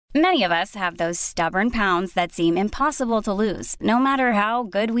Many of us have those stubborn pounds that seem impossible to lose, no matter how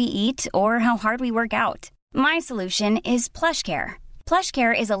good we eat or how hard we work out. My solution is PlushCare.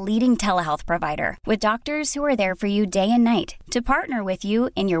 PlushCare is a leading telehealth provider with doctors who are there for you day and night to partner with you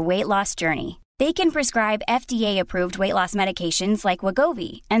in your weight loss journey. They can prescribe FDA-approved weight loss medications like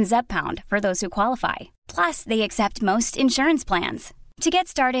Wegovy and Zepbound for those who qualify. Plus, they accept most insurance plans. To get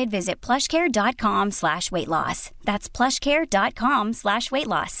started, visit plushcare.com/weightloss. That's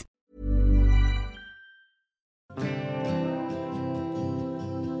plushcare.com/weightloss.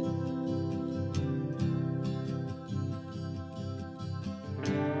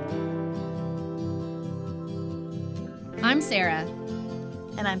 I'm Sarah.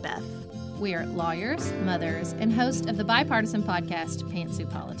 And I'm Beth. We are lawyers, mothers, and hosts of the bipartisan podcast, Pantsuit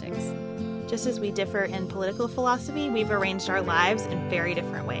Politics. Just as we differ in political philosophy, we've arranged our lives in very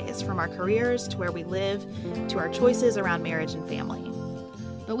different ways, from our careers to where we live to our choices around marriage and family.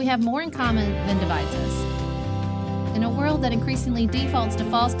 But we have more in common than divides us. In a world that increasingly defaults to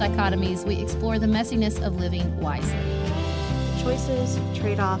false dichotomies, we explore the messiness of living wisely. Choices,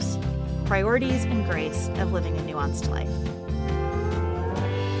 trade-offs, priorities, and grace of living a nuanced life.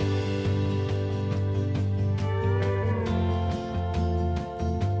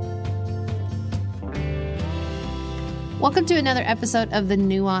 Welcome to another episode of The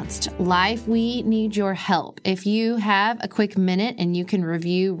Nuanced Life. We need your help. If you have a quick minute and you can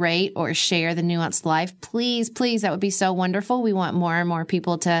review, rate, or share The Nuanced Life, please, that would be so wonderful. We want more and more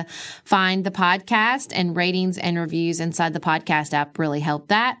people to find the podcast, and ratings and reviews inside the podcast app really help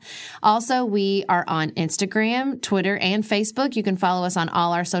that. Also, we are on Instagram, Twitter, and Facebook. You can follow us on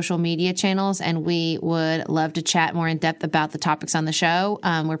all our social media channels, and we would love to chat more in depth about the topics on the show.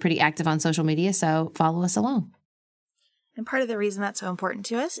 We're pretty active on social media, so follow us along. And part of the reason that's so important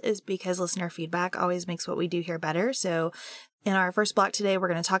to us is because listener feedback always makes what we do here better. So in our first block today, we're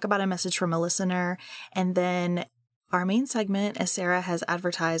going to talk about a message from a listener. And then our main segment, as Sarah has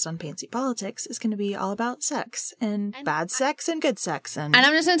advertised on Pantsuit Politics, is going to be all about sex and bad sex and good sex. And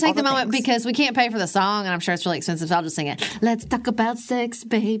I'm just going to take the moment because we can't pay for the song, and I'm sure it's really expensive, so I'll just sing it. Let's talk about sex,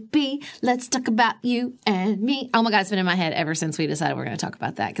 baby. Let's talk about you and me. Oh my God, it's been in my head ever since we decided we're going to talk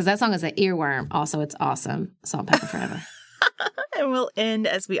about that, because that song is an earworm. Also, it's awesome. Salt and Pepper Forever. And we'll end,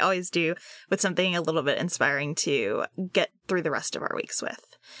 as we always do, with something a little bit inspiring to get through the rest of our weeks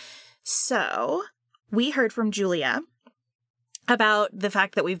with. So, we heard from Julia about the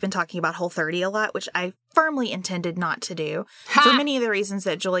fact that we've been talking about Whole30 a lot, which I firmly intended not to do, for many of the reasons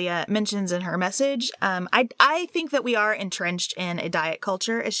that Julia mentions in her message. I think that we are entrenched in a diet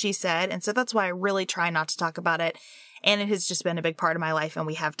culture, as she said, and so that's why I really try not to talk about it, and it has just been a big part of my life, and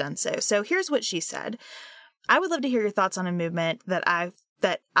we have done so. So, here's what she said. I would love to hear your thoughts on a movement that I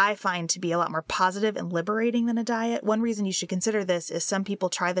find to be a lot more positive and liberating than a diet. One reason you should consider this is some people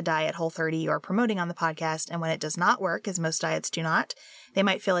try the diet Whole30 you are promoting on the podcast, and when it does not work, as most diets do not, they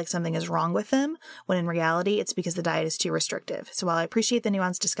might feel like something is wrong with them, when in reality, it's because the diet is too restrictive. So while I appreciate the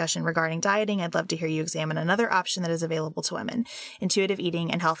nuanced discussion regarding dieting, I'd love to hear you examine another option that is available to women: intuitive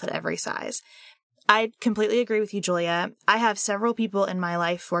eating and health at every size. I completely agree with you, Julia. I have several people in my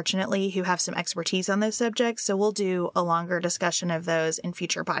life, fortunately, who have some expertise on those subjects, so we'll do a longer discussion of those in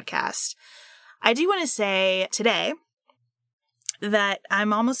future podcasts. I do want to say today that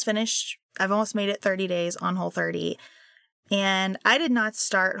I'm almost finished. I've almost made it 30 days on Whole30, and I did not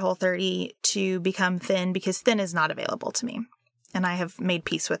start Whole30 to become thin, because thin is not available to me, and I have made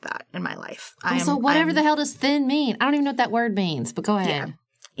peace with that in my life. So whatever the hell does thin mean? I don't even know what that word means, but go ahead.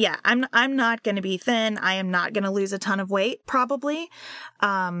 Yeah, I'm not going to be thin. I am not going to lose a ton of weight, probably.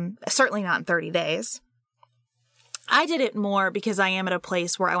 Certainly not in 30 days. I did it more because I am at a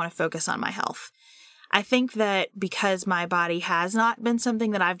place where I want to focus on my health. I think that because my body has not been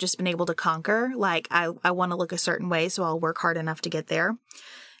something that I've just been able to conquer, like I want to look a certain way, so I'll work hard enough to get there.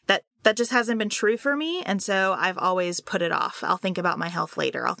 That just hasn't been true for me, and so I've always put it off. I'll think about my health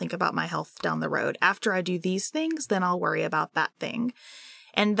later. I'll think about my health down the road. After I do these things, then I'll worry about that thing.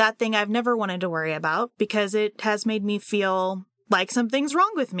 And that thing I've never wanted to worry about, because it has made me feel like something's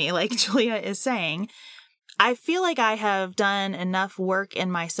wrong with me, like Julia is saying. I feel like I have done enough work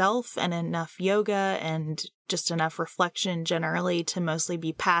in myself and enough yoga and just enough reflection generally to mostly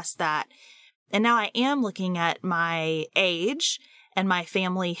be past that. And now I am looking at my age and my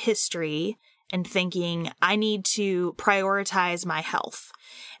family history and thinking I need to prioritize my health.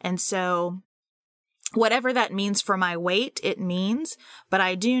 And so whatever that means for my weight, it means, but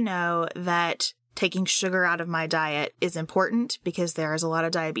I do know that taking sugar out of my diet is important because there is a lot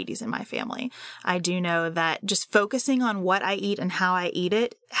of diabetes in my family. I do know that just focusing on what I eat and how I eat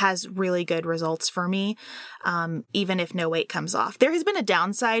it has really good results for me, even if no weight comes off. There has been a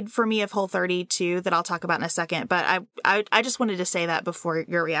downside for me of Whole30 too that I'll talk about in a second, but I just wanted to say that before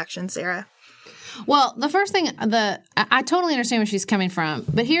your reaction, Sarah. Well, the first thing, I totally understand where she's coming from,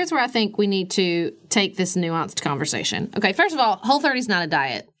 but here's where I think we need to take this nuanced conversation. Okay, first of all, Whole30 is not a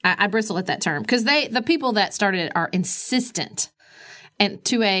diet. I bristle at that term because the people that started it are insistent and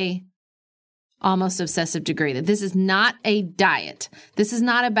to a almost obsessive degree that this is not a diet. This is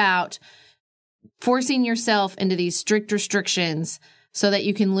not about forcing yourself into these strict restrictions so that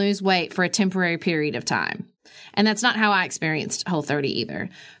you can lose weight for a temporary period of time. And that's not how I experienced Whole30 either.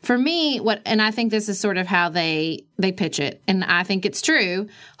 For me, and I think this is sort of how they pitch it, and I think it's true,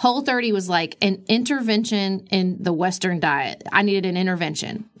 Whole30 was like an intervention in the Western diet. I needed an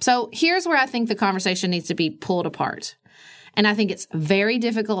intervention. So here's where I think the conversation needs to be pulled apart. And I think it's very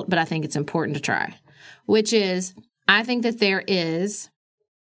difficult, but I think it's important to try, which is I think that there is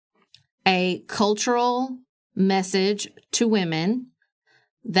a cultural message to women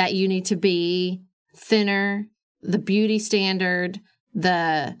that you need to be thinner, the beauty standard,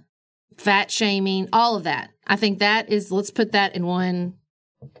 the fat shaming, all of that. I think that is, let's put that in one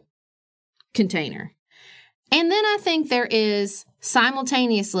container. And then I think there is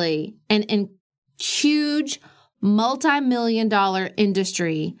simultaneously an huge multi-million-dollar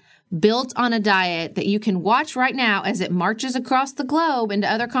industry built on a diet that you can watch right now as it marches across the globe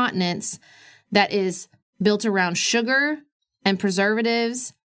into other continents that is built around sugar and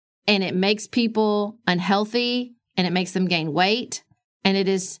preservatives, and it makes people unhealthy, and it makes them gain weight, and it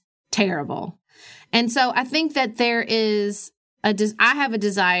is terrible. And so I think that there is I have a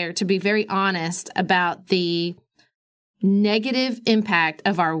desire to be very honest about the negative impact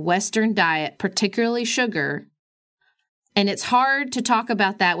of our Western diet, particularly sugar. And it's hard to talk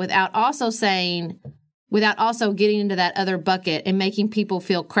about that without also getting into that other bucket and making people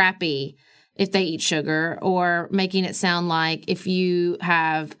feel crappy if they eat sugar, or making it sound like if you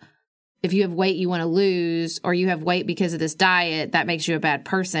have weight you want to lose, or you have weight because of this diet, that makes you a bad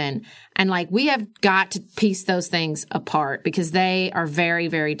person. And like, we have got to piece those things apart because they are very,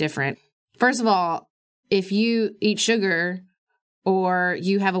 very different. First of all, if you eat sugar or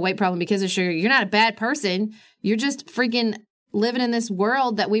you have a weight problem because of sugar, you're not a bad person. You're just freaking living in this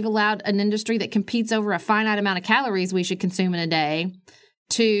world that we've allowed an industry that competes over a finite amount of calories we should consume in a day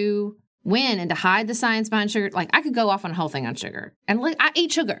to win and to hide the science behind sugar. Like, I could go off on a whole thing on sugar. And I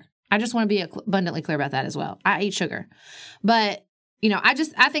eat sugar. I just want to be abundantly clear about that as well. I eat sugar. But,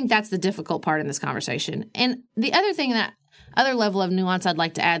 I think that's the difficult part in this conversation. And the other level of nuance I'd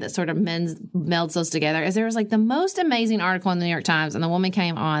like to add that sort of melds those together is there was like the most amazing article in the New York Times, and the woman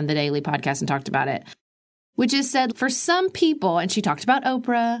came on the Daily podcast and talked about it, which is said for some people, and she talked about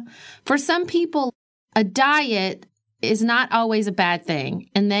Oprah, for some people, a diet is not always a bad thing.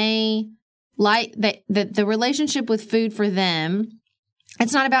 And they like the relationship with food for them,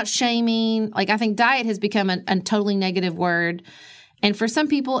 it's not about shaming. Like, I think diet has become a totally negative word. And for some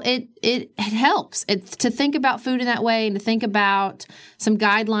people, it helps. It's to think about food in that way and to think about some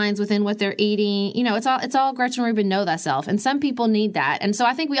guidelines within what they're eating. It's all Gretchen Rubin, know thyself. And some people need that. And so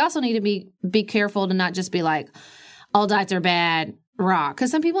I think we also need to be careful to not just be like, all diets are bad, raw.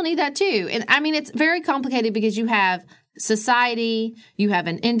 Because some people need that too. And I mean, it's very complicated because you have society, you have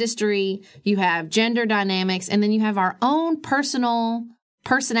an industry, you have gender dynamics, and then you have our own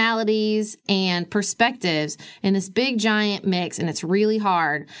personalities and perspectives in this big giant mix, and it's really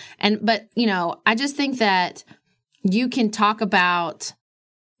hard. But I just think that you can talk about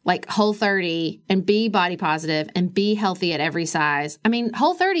like Whole30 and be body positive and be healthy at every size. I mean,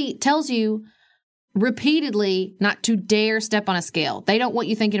 Whole30 tells you repeatedly not to dare step on a scale. They don't want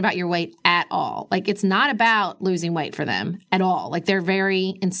you thinking about your weight at all. Like, it's not about losing weight for them at all. Like, they're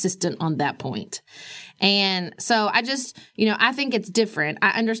very insistent on that point. And so I just, I think it's different.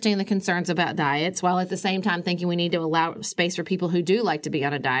 I understand the concerns about diets, while at the same time thinking we need to allow space for people who do like to be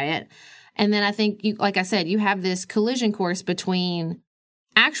on a diet. And then I think, like I said, you have this collision course between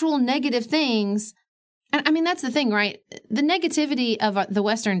actual negative things. And I mean, that's the thing, right? The negativity of the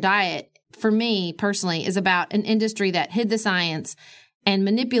Western diet, for me personally, is about an industry that hid the science and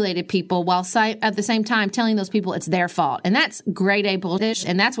manipulated people while at the same time telling those people it's their fault. And that's grade A bullshit,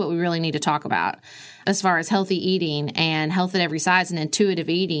 and that's what we really need to talk about as far as healthy eating and health at every size and intuitive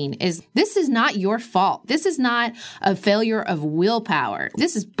eating. This is not your fault. This is not a failure of willpower.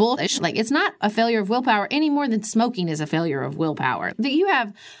 This is bullshit. Like, it's not a failure of willpower any more than smoking is a failure of willpower. That you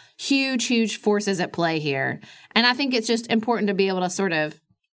have huge, huge forces at play here. And I think it's just important to be able to sort of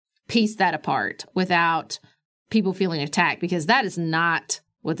piece that apart without people feeling attacked, because that is not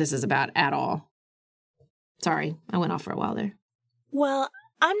what this is about at all. Sorry, I went off for a while there. Well,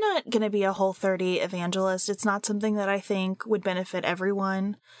 I'm not going to be a Whole30 evangelist. It's not something that I think would benefit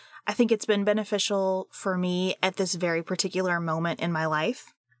everyone. I think it's been beneficial for me at this very particular moment in my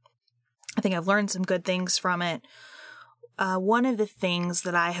life. I think I've learned some good things from it. One of the things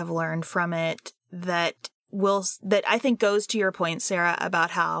that I have learned from it that I think goes to your point, Sarah,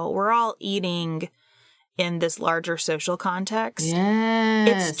 about how we're all eating in this larger social context.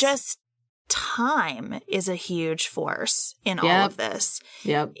 Yes. It's just time is a huge force in all of this.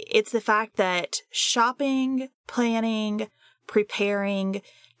 Yep. It's the fact that shopping, planning, preparing,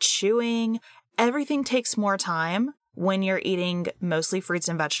 chewing, everything takes more time when you're eating mostly fruits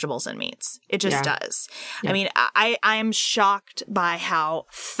and vegetables and meats. It just does. Yeah. I mean, I'm shocked by how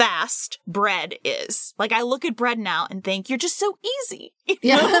fast bread is. Like, I look at bread now and think, you're just so easy.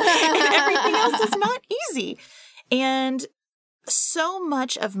 You know? And everything else is not easy. And so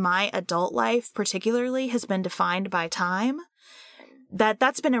much of my adult life, particularly, has been defined by time.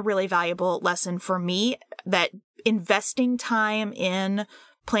 That's been a really valuable lesson for me, that investing time in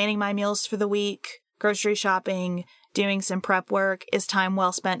planning my meals for the week, grocery shopping, doing some prep work is time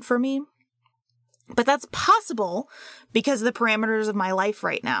well spent for me. But that's possible because of the parameters of my life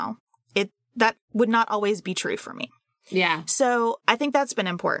right now. That would not always be true for me. Yeah. So I think that's been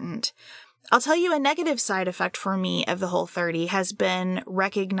important. I'll tell you, a negative side effect for me of the Whole30 has been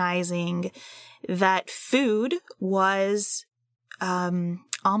recognizing that food was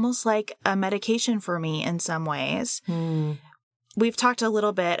almost like a medication for me in some ways. We've talked a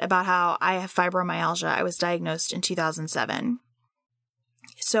little bit about how I have fibromyalgia. I was diagnosed in 2007.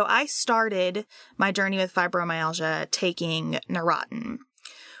 So I started my journey with fibromyalgia taking Neurontin,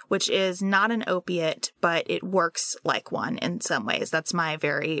 which is not an opiate, but it works like one in some ways. That's my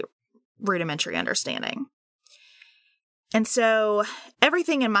very rudimentary understanding. And so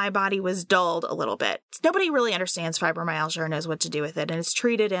everything in my body was dulled a little bit. Nobody really understands fibromyalgia or knows what to do with it. And it's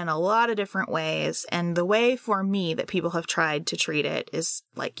treated in a lot of different ways. And the way for me that people have tried to treat it is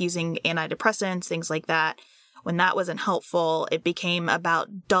like using antidepressants, things like that. When that wasn't helpful, it became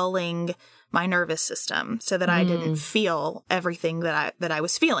about dulling my nervous system so that I didn't feel everything that I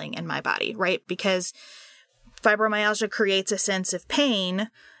was feeling in my body, right? Because fibromyalgia creates a sense of pain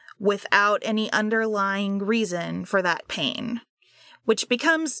without any underlying reason for that pain, which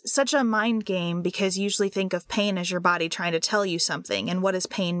becomes such a mind game because you usually think of pain as your body trying to tell you something. And what does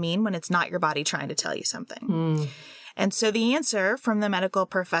pain mean when it's not your body trying to tell you something? And so the answer from the medical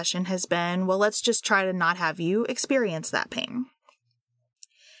profession has been, well, let's just try to not have you experience that pain.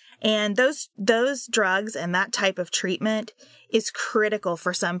 And those drugs and that type of treatment is critical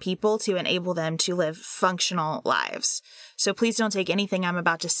for some people to enable them to live functional lives. So please don't take anything I'm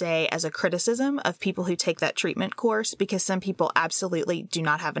about to say as a criticism of people who take that treatment course, because some people absolutely do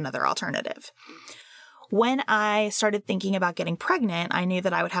not have another alternative. When I started thinking about getting pregnant, I knew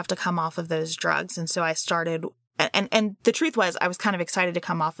that I would have to come off of those drugs. And so I started, and the truth was I was kind of excited to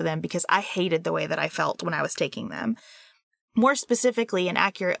come off of them because I hated the way that I felt when I was taking them. More specifically and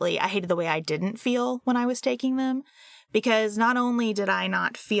accurately, I hated the way I didn't feel when I was taking them, because not only did I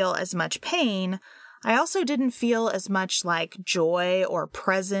not feel as much pain, I also didn't feel as much like joy or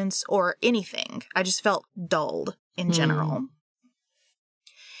presence or anything. I just felt dulled in general.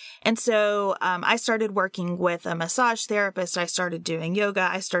 And so I started working with a massage therapist. I started doing yoga.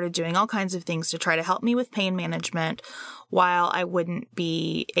 I started doing all kinds of things to try to help me with pain management while I wouldn't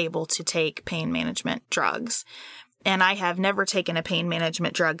be able to take pain management drugs. And I have never taken a pain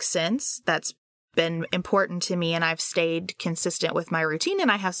management drug since. That's been important to me, and I've stayed consistent with my routine, and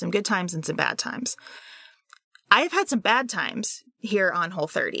I have some good times and some bad times. I've had some bad times here on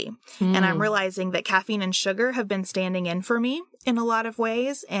Whole30, and I'm realizing that caffeine and sugar have been standing in for me in a lot of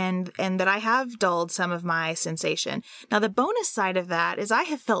ways, and that I have dulled some of my sensation. Now, the bonus side of that is I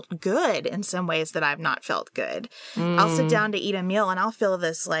have felt good in some ways that I've not felt good. I'll sit down to eat a meal and I'll feel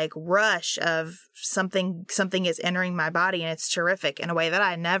this like rush of something is entering my body, and it's terrific in a way that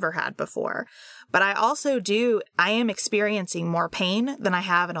I never had before. But I am experiencing more pain than I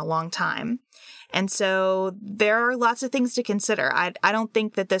have in a long time. And so there are lots of things to consider. I don't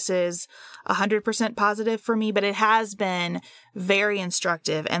think that this is 100% positive for me, but it has been very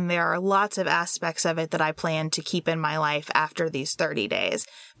instructive. And there are lots of aspects of it that I plan to keep in my life after these 30 days.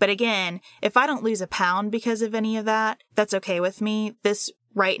 But again, if I don't lose a pound because of any of that, that's okay with me. This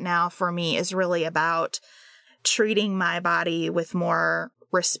right now for me is really about treating my body with more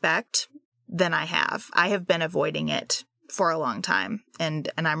respect than I have. I have been avoiding it for a long time, and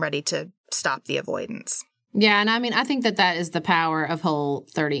I'm ready to stop the avoidance. Yeah, and I mean, I think that is the power of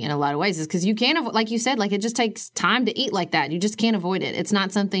Whole30 in a lot of ways, is because you can't, like you said, like it just takes time to eat like that. You just can't avoid it. It's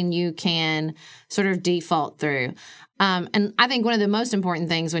not something you can sort of default through. And I think one of the most important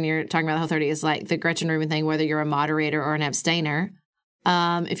things when you're talking about Whole30 is like the Gretchen Rubin thing, whether you're a moderator or an abstainer.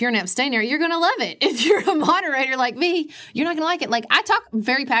 If you're an abstainer, you're going to love it. If you're a moderator like me, you're not going to like it. Like, I talk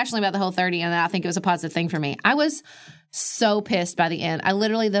very passionately about the Whole30, and I think it was a positive thing for me. I was so pissed by the end. I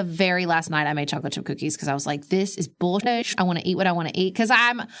literally, the very last night, I made chocolate chip cookies because I was like, this is bullshit. I want to eat what I want to eat, because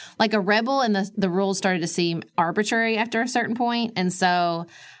I'm like a rebel, and the rules started to seem arbitrary after a certain point. And so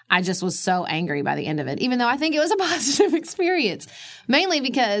I just was so angry by the end of it, even though I think it was a positive experience. Mainly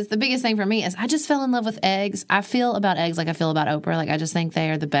because the biggest thing for me is I just fell in love with eggs. I feel about eggs like I feel about Oprah. Like, I just think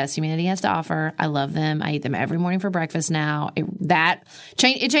they are the best humanity has to offer. I love them. I eat them every morning for breakfast now. It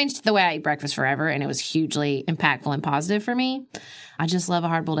changed the way I eat breakfast forever, and it was hugely impactful and positive for me. I just love a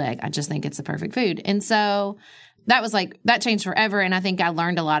hard-boiled egg. I just think it's the perfect food. And so that changed forever, and I think I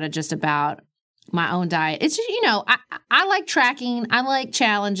learned a lot of just about my own diet. It's just, I like tracking. I like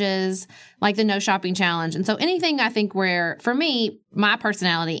challenges, like the no shopping challenge. And so anything I think where, for me, my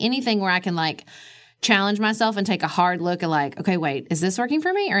personality, anything where I can like challenge myself and take a hard look at like, okay, wait, is this working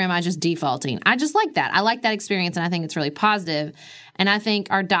for me, or am I just defaulting? I just like that. I like that experience, and I think it's really positive. And I think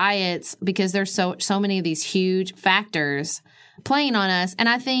our diets, because there's so many of these huge factors playing on us. And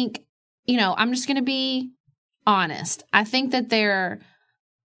I think, I'm just going to be honest. I think that there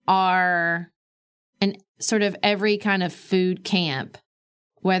are, in sort of every kind of food camp,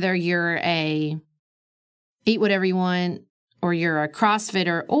 whether you're a eat whatever you want, or you're a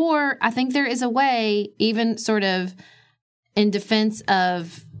CrossFitter, or I think there is a way, even sort of in defense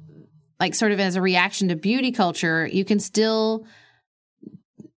of, like, sort of as a reaction to beauty culture, you can still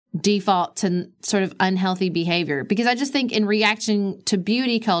default to sort of unhealthy behavior. Because I just think in reaction to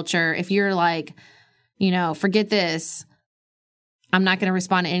beauty culture, if you're like, forget this, I'm not going to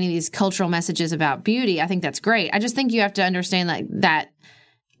respond to any of these cultural messages about beauty, I think that's great. I just think you have to understand that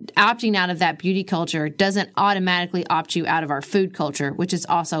opting out of that beauty culture doesn't automatically opt you out of our food culture, which is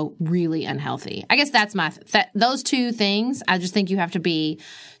also really unhealthy. I guess that's those two things. I just think you have to be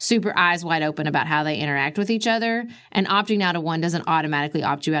super eyes wide open about how they interact with each other, and opting out of one doesn't automatically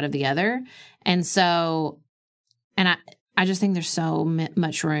opt you out of the other. And so, I just think there's so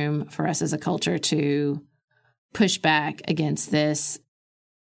much room for us as a culture to push back against this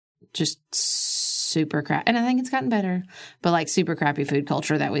just super crap. And I think it's gotten better, but like super crappy food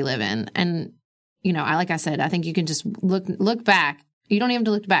culture that we live in. And, like I said, I think you can just look back. You don't even have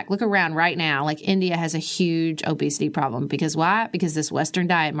to look back. Look around right now. Like, India has a huge obesity problem. Because why? Because this Western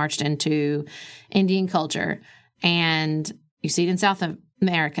diet marched into Indian culture. And you see it in South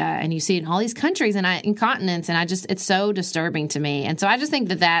America, and you see it in all these countries and in continents. And it's so disturbing to me. And so I just think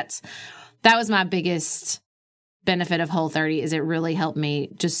that was my biggest benefit of Whole30, is it really helped me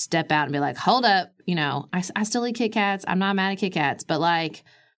just step out and be like, hold up, I still eat Kit Kats. I'm not mad at Kit Kats, but like,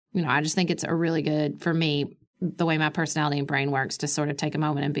 I just think it's a really good, for me, the way my personality and brain works, to sort of take a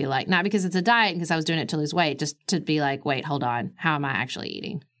moment and be like, not because it's a diet, because I was doing it to lose weight, just to be like, wait, hold on, how am I actually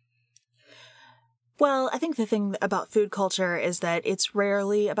eating? Well, I think the thing about food culture is that it's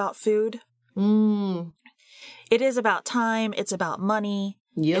rarely about food. It is about time. It's about money.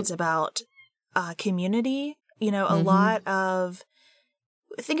 Yep. It's about community. A lot of,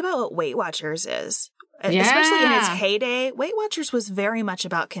 think about what Weight Watchers is. Yeah. Especially in its heyday, Weight Watchers was very much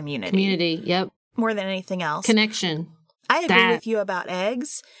about community. Community, yep. More than anything else. Connection. I agree with you about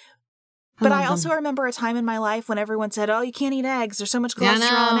eggs. But I also remember a time in my life when everyone said, oh, you can't eat eggs. There's so much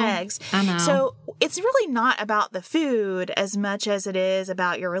cholesterol in eggs. I know. So it's really not about the food as much as it is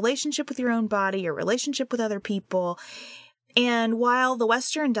about your relationship with your own body, your relationship with other people. And while the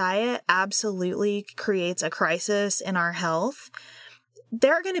Western diet absolutely creates a crisis in our health,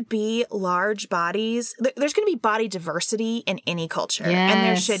 there are going to be large bodies. There's going to be body diversity in any culture. Yes. And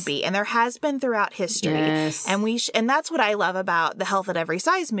there should be. And there has been throughout history. Yes. And and that's what I love about the Health at Every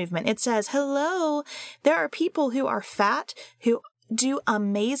Size movement. It says, hello, there are people who are fat, who do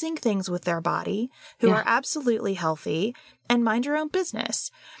amazing things with their body, who are absolutely healthy, and mind your own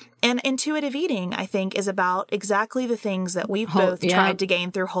business. And intuitive eating, I think, is about exactly the things that we've both tried to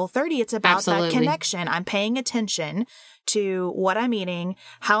gain through Whole30. It's about that connection. I'm paying attention to what I'm eating,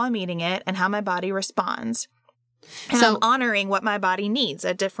 how I'm eating it, and how my body responds. And I'm honoring what my body needs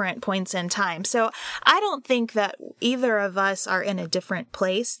at different points in time. So I don't think that either of us are in a different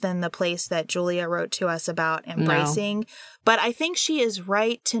place than the place that Julia wrote to us about embracing. No. But I think she is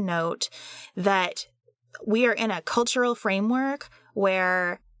right to note that we are in a cultural framework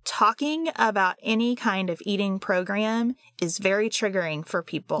where talking about any kind of eating program is very triggering for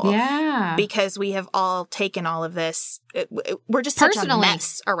people. Yeah. Because we have all taken all of this. We're just such a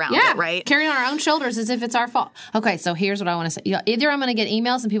mess around it, right? Carrying on our own shoulders as if it's our fault. Okay, so here's what I want to say. Either I'm going to get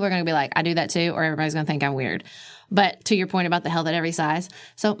emails and people are going to be like, I do that too, or everybody's going to think I'm weird. But to your point about the health at every size.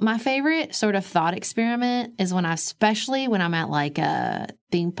 So my favorite sort of thought experiment is especially when I'm at like a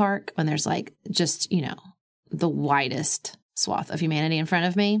theme park, when there's like just, the widest swath of humanity in front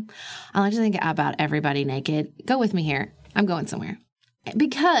of me. I like to think about everybody naked. Go with me here. I'm going somewhere.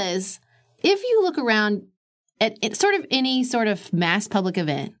 Because if you look around at sort of any sort of mass public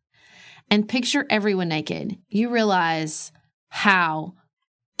event and picture everyone naked, you realize how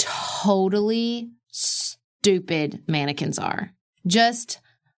totally stupid mannequins are. Just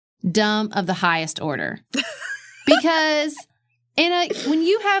dumb of the highest order. Because when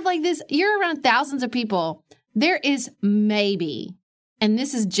you have like this, you're around thousands of people, there is maybe, and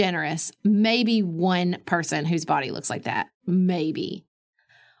this is generous, maybe one person whose body looks like that. Maybe.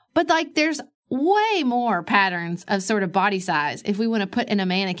 But like there's way more patterns of sort of body size if we want to put in a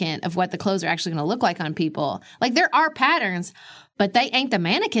mannequin of what the clothes are actually going to look like on people. Like there are patterns, but they ain't the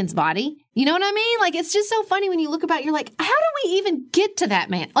mannequin's body. You know what I mean? Like it's just so funny when you look about it, you're like, how do we even get to that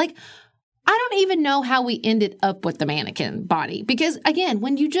man? Like I don't even know how we ended up with the mannequin body. Because again,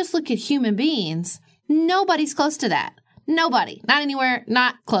 when you just look at human beings, nobody's close to that. Nobody. Not anywhere.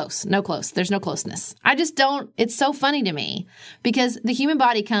 Not close. No close. There's no closeness. I just don't. It's so funny to me because the human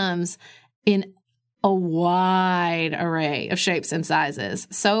body comes in a wide array of shapes and sizes.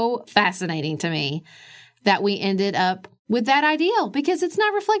 So fascinating to me that we ended up with that ideal because it's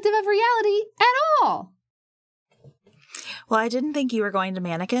not reflective of reality at all. Well, I didn't think you were going to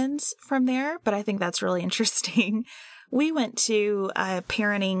mannequins from there, but I think that's really interesting. We went to a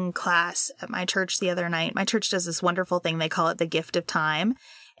parenting class at my church the other night. My church does this wonderful thing. They call it the gift of time.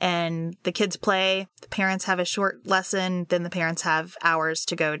 And the kids play, the parents have a short lesson, then the parents have hours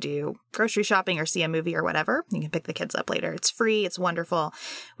to go do grocery shopping or see a movie or whatever. You can pick the kids up later. It's free. It's wonderful.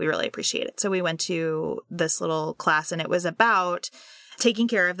 We really appreciate it. So we went to this little class, and it was about taking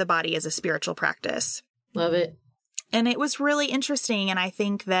care of the body as a spiritual practice. Love it. And it was really interesting. And I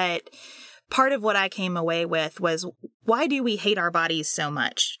think that part of what I came away with was, why do we hate our bodies so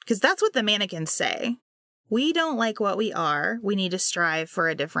much? Because that's what the mannequins say. We don't like what we are. We need to strive for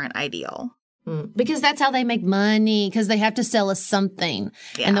a different ideal. Because that's how they make money, because they have to sell us something.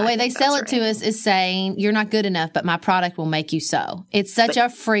 Yeah, and the way they sell it to us is saying, you're not good enough, but my product will make you so. It's such a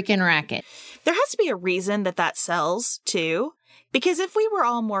freaking racket. There has to be a reason that sells, too. Because if we were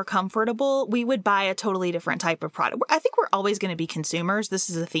all more comfortable, we would buy a totally different type of product. I think we're always going to be consumers. This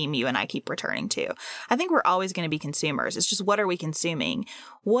is a theme you and I keep returning to. I think we're always going to be consumers. It's just, what are we consuming?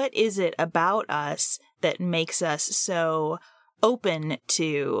 What is it about us that makes us so open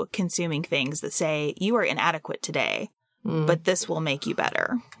to consuming things that say, you are inadequate today, but this will make you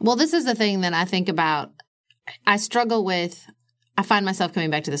better? Well, this is the thing that I think about. I struggle with, I find myself coming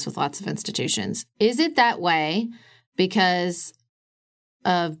back to this with lots of institutions. Is it that way because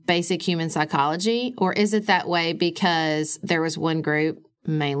of basic human psychology, or is it that way because there was one group,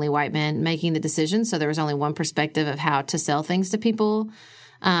 mainly white men, making the decision, so there was only one perspective of how to sell things to people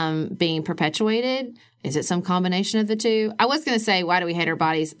being perpetuated? Is it some combination of the two? I was going to say, why do we hate our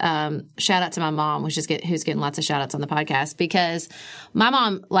bodies? Shout out to my mom, who's getting lots of shout outs on the podcast, because my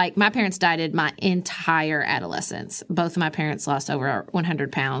mom, like my parents dieted my entire adolescence. Both of my parents lost over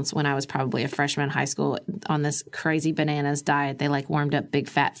 100 pounds when I was probably a freshman in high school on this crazy bananas diet. They like warmed up big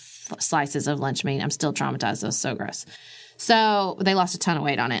fat slices of lunch meat. I'm still traumatized. It was so gross. So they lost a ton of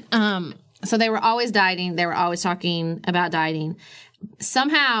weight on it. So they were always dieting. They were always talking about dieting.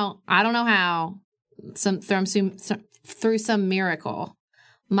 Somehow, I don't know how, through some miracle,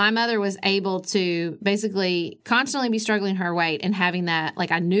 my mother was able to basically constantly be struggling her weight and having that,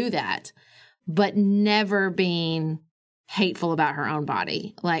 like I knew that, but never being hateful about her own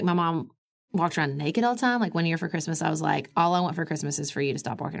body. Like my mom walked around naked all the time. Like one year for Christmas, I was like, all I want for Christmas is for you to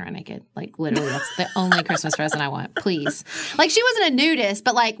stop walking around naked. Like literally, that's the only Christmas present I want. Please. Like she wasn't a nudist,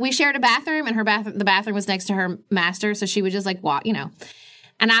 but like we shared a bathroom, and the bathroom was next to her master. So she would just like walk,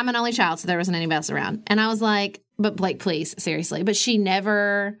 And I'm an only child, so there wasn't anybody else around. And I was like, but Blake, please, seriously. But she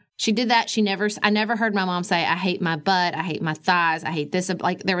did that. I never heard my mom say, I hate my butt, I hate my thighs, I hate this.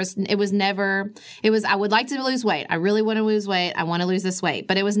 Like I would like to lose weight. I really want to lose weight. I want to lose this weight.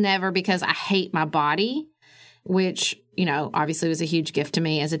 But it was never because I hate my body, which, obviously was a huge gift to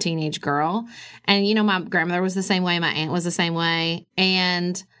me as a teenage girl. And, my grandmother was the same way. My aunt was the same way.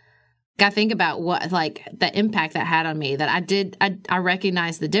 And I think about what, like, the impact that had on me, that I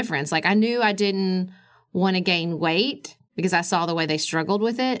recognized the difference. Like, I knew I didn't want to gain weight because I saw the way they struggled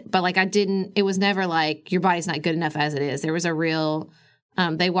with it. But like it was never like your body's not good enough as it is. There was a real,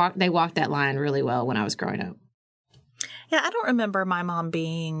 they walked that line really well when I was growing up. Yeah, I don't remember my mom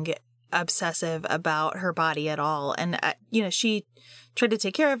being obsessive about her body at all. And, she tried to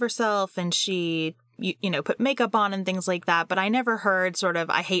take care of herself and she, put makeup on and things like that. But I never heard sort of,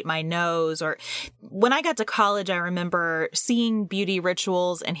 I hate my nose. Or when I got to college, I remember seeing beauty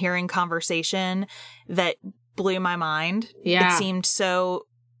rituals and hearing conversation that blew my mind. Yeah. It seemed so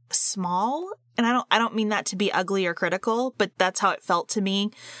small. And I don't mean that to be ugly or critical, but that's how it felt to me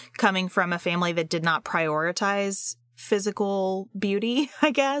coming from a family that did not prioritize physical beauty, I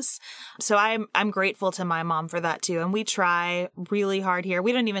guess. So I'm grateful to my mom for that too. And we try really hard here.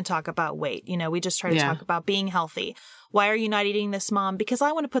 We don't even talk about weight. We just try to talk about being healthy. Why are you not eating this, Mom? Because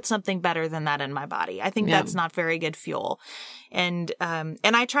I want to put something better than that in my body. I think that's not very good fuel. And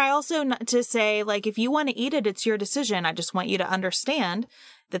I try also not to say, like, if you want to eat it, it's your decision. I just want you to understand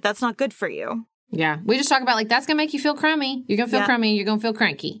that that's not good for you. Yeah. We just talk about like, that's going to make you feel crummy. You're going to feel crummy. You're going to feel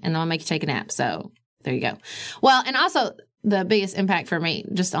cranky. And then I'll make you take a nap. So there you go. Well, and also the biggest impact for me,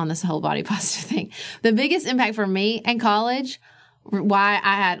 just on this whole body positive thing, the biggest impact for me in college, why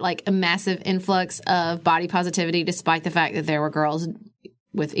I had like a massive influx of body positivity, despite the fact that there were girls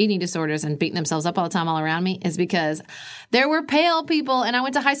with eating disorders and beating themselves up all the time all around me, is because there were pale people. And I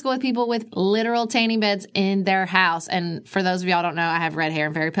went to high school with people with literal tanning beds in their house. And for those of y'all who don't know, I have red hair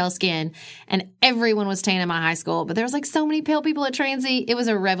and very pale skin. And everyone was tan in my high school. But there was like so many pale people at Transy. It was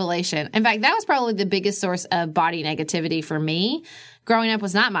a revelation. In fact, that was probably the biggest source of body negativity for me. Growing up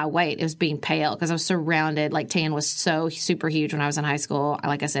was not my weight. It was being pale because I was surrounded. Like tan was so super huge when I was in high school.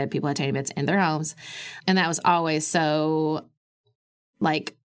 Like I said, people had tanning beds in their homes. And that was always so...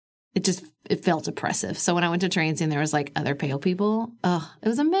 like, it felt oppressive. So when I went to Transy and there was like other pale people, it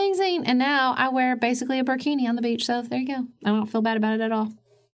was amazing. And now I wear basically a burkini on the beach. So there you go. I don't feel bad about it at all.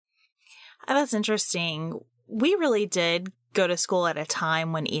 Oh, that's interesting. We really did go to school at a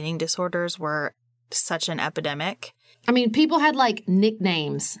time when eating disorders were such an epidemic. I mean, people had like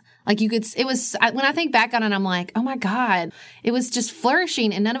nicknames. Like when I think back on it, I'm like, oh my God, it was just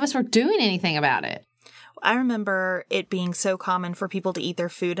flourishing and none of us were doing anything about it. I remember it being so common for people to eat their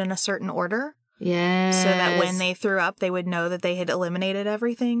food in a certain order. Yes. So that when they threw up, they would know that they had eliminated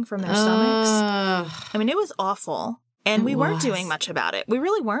everything from their stomachs. I mean, it was awful. And we weren't doing much about it. We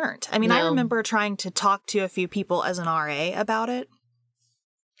really weren't. I mean, no. I remember trying to talk to a few people as an RA about it.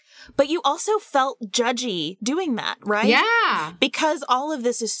 But you also felt judgy doing that, right? Yeah. Because all of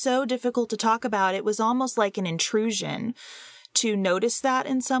this is so difficult to talk about, it was almost like an intrusion to notice that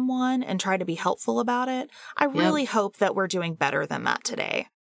in someone and try to be helpful about it. I really hope that we're doing better than that today.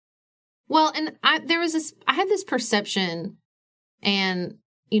 Well, and I had this perception, and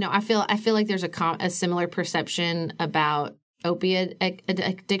I feel like there's a similar perception about opiate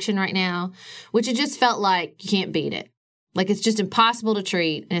addiction right now, which it just felt like you can't beat it. Like it's just impossible to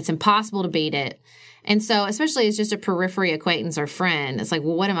treat and it's impossible to beat it. And so, especially as just a periphery acquaintance or friend, it's like,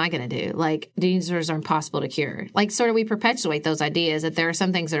 well, what am I going to do? Like, eating disorders are impossible to cure. Like, sort of we perpetuate those ideas that there are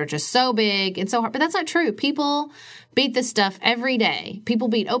some things that are just so big and so hard. But that's not true. People beat this stuff every day. People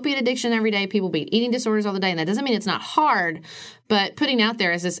beat opiate addiction every day. People beat eating disorders all the day. And that doesn't mean it's not hard. But putting out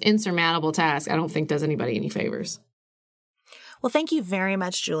there as this insurmountable task, I don't think does anybody any favors. Well, thank you very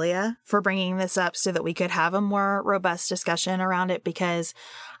much, Julia, for bringing this up so that we could have a more robust discussion around it, because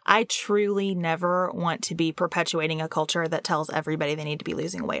I truly never want to be perpetuating a culture that tells everybody they need to be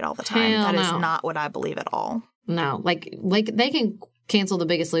losing weight all the time. That is not what I believe at all. No, like they can cancel The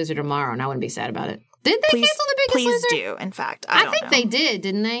Biggest Loser tomorrow and I wouldn't be sad about it. Did they cancel The Biggest Loser? Please do, in fact. I don't know. They did,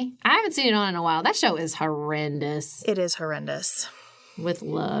 didn't they? I haven't seen it on in a while. That show is horrendous. It is horrendous. With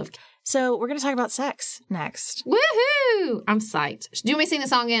love. So we're going to talk about sex next. Woohoo! I'm psyched. Do you want me to sing the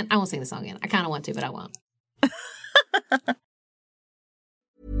song again? I won't sing the song again. I kind of want to, but I won't.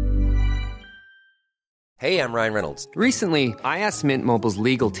 Hey, I'm Ryan Reynolds. Recently, I asked Mint Mobile's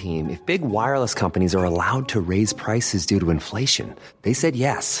legal team if big wireless companies are allowed to raise prices due to inflation. They said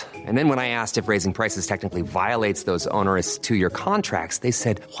yes. And then when I asked if raising prices technically violates those onerous 2-year contracts, they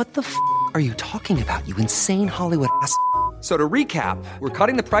said, "What the f*** are you talking about, you insane Hollywood ass?" So to recap, we're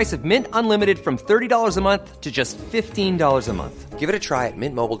cutting the price of Mint Unlimited from $30 a month to just $15 a month. Give it a try at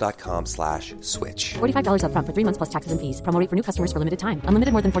mintmobile.com/switch. $45 up front for 3 months plus taxes and fees. Promo rate for new customers for limited time.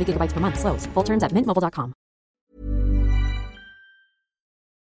 Unlimited more than 40 gigabytes per month. Slows full terms at mintmobile.com.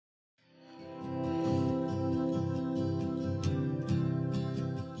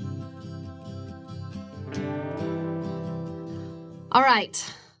 All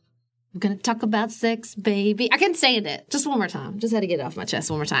right. I'm going to talk about sex, baby. I can say it just one more time. Just had to get it off my chest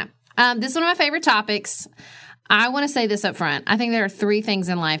one more time. This is one of my favorite topics. I want to say this up front. I think there are 3 things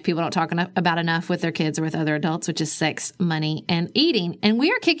in life people don't talk about enough with their kids or with other adults, which is sex, money, and eating. And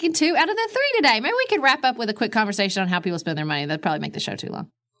we are kicking 2 out of the 3 today. Maybe we could wrap up with a quick conversation on how people spend their money. That'd probably make the show too long.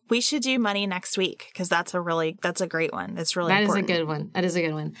 We should do money next week because that's a great one. It's really important. That is a good one. That is a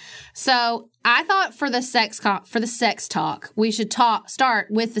good one. So I thought for the sex talk, we should start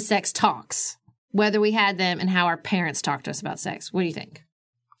with the sex talks, whether we had them and how our parents talked to us about sex. What do you think?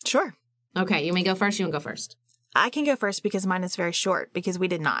 Sure. Okay. You want me to go first? You want to go first? I can go first because mine is very short because we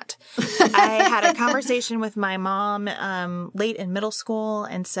did not. I had a conversation with my mom late in middle school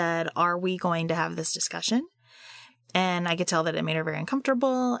and said, are we going to have this discussion? And I could tell that it made her very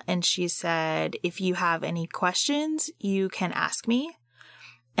uncomfortable. And she said, if you have any questions, you can ask me.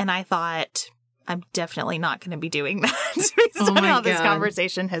 And I thought, I'm definitely not going to be doing that based on how this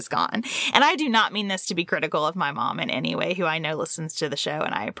conversation has gone. And I do not mean this to be critical of my mom in any way, who I know listens to the show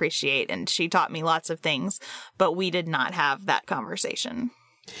and I appreciate. And she taught me lots of things, but we did not have that conversation.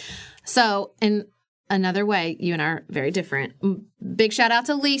 So, in another way, you and I are very different. Big shout out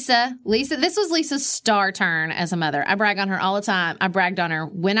to Lisa. This was Lisa's star turn as a mother. I brag on her all the time. I bragged on her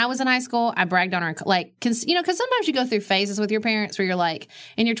when I was in high school. I bragged on her, because sometimes you go through phases with your parents where you're like,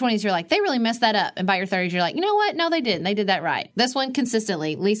 in your 20s, you're like, they really messed that up. And by your 30s, you're like, you know what? No, they didn't. They did that right. This one,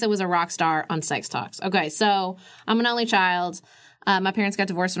 consistently, Lisa was a rock star on sex talks. Okay, so I'm an only child. My parents got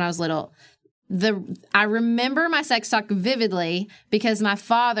divorced when I was little. I remember my sex talk vividly because my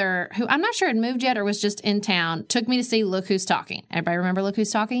father, who I'm not sure had moved yet or was just in town, took me to see Look Who's Talking. Everybody remember Look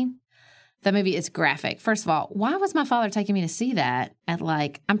Who's Talking? That movie is graphic. First of all, why was my father taking me to see that at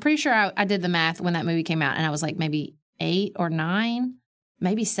I'm pretty sure I did the math when that movie came out and I was like maybe 8 or 9,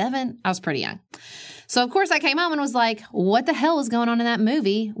 maybe 7. I was pretty young. So, of course, I came home and was like, what the hell was going on in that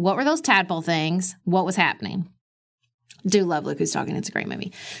movie? What were those tadpole things? What was happening? Do love Look Who's Talking. It's a great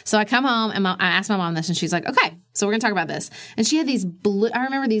movie. So I come home and I asked my mom this and she's like, okay, so we're going to talk about this. And she had these I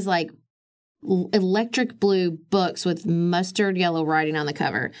remember these electric blue books with mustard yellow writing on the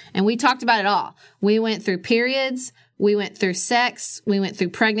cover. And we talked about it all. We went through periods. We went through sex. We went through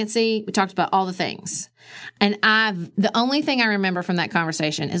pregnancy. We talked about all the things. And the only thing I remember from that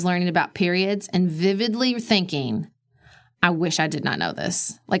conversation is learning about periods and vividly thinking, I wish I did not know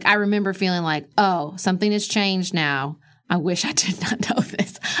this. I remember feeling like, oh, something has changed now. I wish I did not know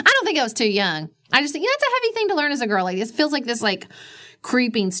this. I don't think I was too young. I just think, it's a heavy thing to learn as a girl. It feels like this,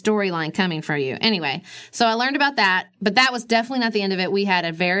 creeping storyline coming for you. Anyway, so I learned about that, but that was definitely not the end of it. We had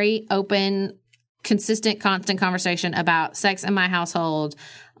a very open, consistent, constant conversation about sex in my household.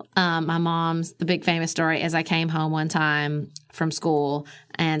 My mom's, the big famous story is I came home one time from school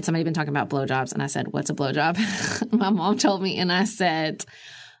and somebody had been talking about blowjobs. And I said, what's a blowjob? My mom told me and I said,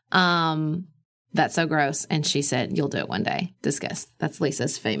 that's so gross. And she said, you'll do it one day. Discuss. That's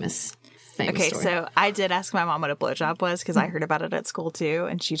Lisa's famous okay, story. So I did ask my mom what a blowjob was because I heard about it at school too.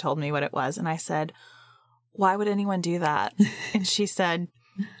 And she told me what it was. And I said, why would anyone do that? And she said,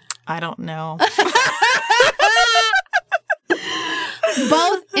 I don't know.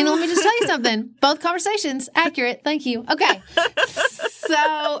 And let me just tell you something. Both conversations, accurate. Thank you. Okay.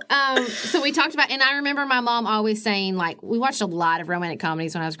 So we talked about, and I remember my mom always saying, we watched a lot of romantic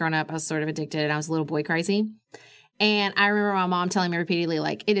comedies when I was growing up. I was sort of addicted and I was a little boy crazy. And I remember my mom telling me repeatedly,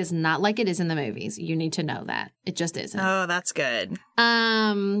 it is not like it is in the movies. You need to know that. It just isn't. Oh, that's good.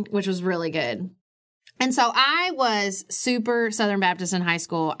 Which was really good. And so I was super Southern Baptist in high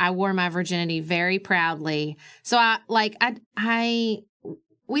school. I wore my virginity very proudly. So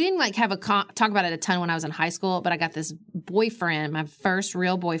we didn't have talk about it a ton when I was in high school, but I got this boyfriend, my first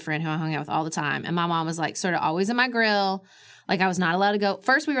real boyfriend who I hung out with all the time. And my mom was sort of always in my grill. I was not allowed to go.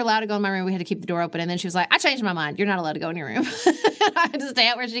 First, we were allowed to go in my room. We had to keep the door open. And then she was like, I changed my mind. You're not allowed to go in your room. I had to stay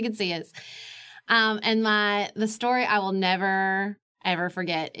out where she could see us. And the story I will never ever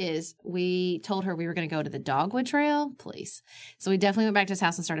forget is we told her we were going to go to the Dogwood Trail. Please. So we definitely went back to his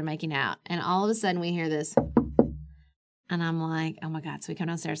house and started making out. And all of a sudden we hear this. And I'm like, oh my God. So we come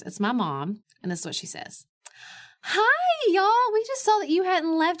downstairs. It's my mom. And this is what she says. Hi, y'all. We just saw that you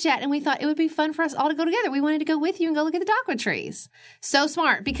hadn't left yet, and we thought it would be fun for us all to go together. We wanted to go with you and go look at the dogwood trees. So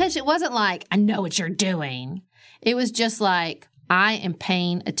smart, because it wasn't like, I know what you're doing. It was just I am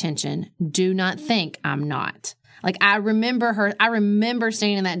paying attention. Do not think I'm not. I remember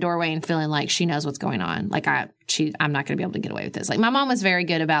standing in that doorway and feeling like she knows what's going on. I'm not going to be able to get away with this. My mom was very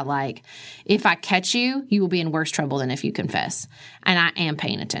good about if I catch you, you will be in worse trouble than if you confess. And I am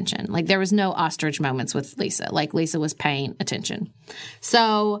paying attention. There was no ostrich moments with Lisa. Lisa was paying attention.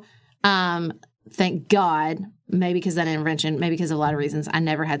 So, thank God, maybe because of that intervention, maybe because of a lot of reasons, I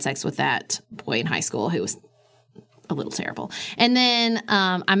never had sex with that boy in high school who was a little terrible. And then,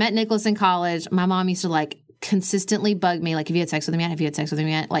 I met Nicholas in college. My mom used to consistently bugged me, like, have you had sex with him yet? Have you had sex with him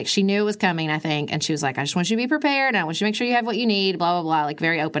yet? Like, she knew it was coming, I think. And she was like, I just want you to be prepared. I want you to make sure you have what you need, blah, blah, blah. Like,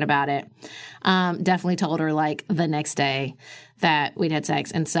 very open about it. Definitely told her, like, the next day that we'd had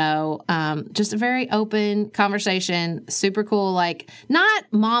sex. And so just a very open conversation, super cool, like, not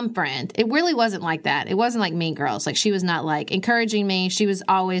mom friend. It really wasn't like that. It wasn't like Mean Girls. Like, she was not, like, encouraging me. She was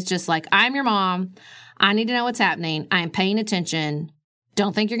always just like, I'm your mom. I need to know what's happening. I am paying attention.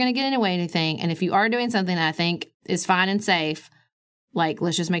 Don't think you're going to get away with anything. And if you are doing something that I think is fine and safe, like,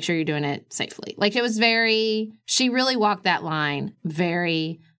 let's just make sure you're doing it safely. Like, it was she really walked that line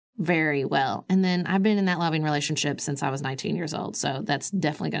very, very well. And then I've been in that loving relationship since I was 19 years old. So that's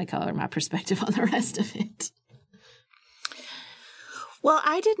definitely going to color my perspective on the rest of it. Well,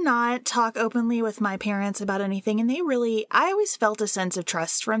 I did not talk openly with my parents about anything. And I always felt a sense of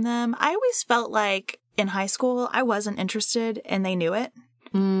trust from them. I always felt like in high school, I wasn't interested and they knew it.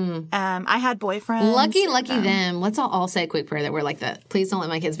 I had boyfriends. Lucky them. Let's all say a quick prayer that we're like that. Please don't let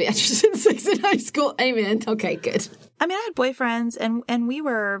my kids be interested in sex in high school. Amen. Okay, good. I mean, I had boyfriends and we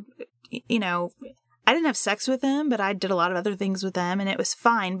were, I didn't have sex with them, but I did a lot of other things with them and it was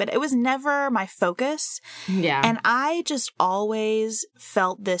fine, but it was never my focus. Yeah. And I just always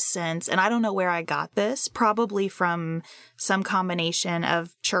felt this sense, and I don't know where I got this, probably from some combination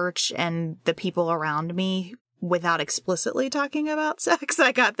of church and the people around me without explicitly talking about sex.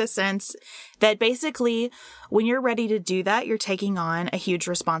 I got the sense that basically when you're ready to do that, you're taking on a huge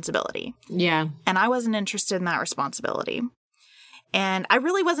responsibility. Yeah. And I wasn't interested in that responsibility. And I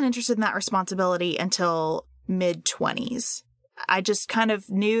really wasn't interested in that responsibility until mid-20s. I just kind of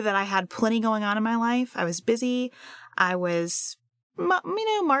knew that I had plenty going on in my life. I was busy. I was,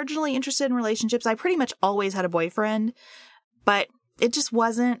 marginally interested in relationships. I pretty much always had a boyfriend, but it just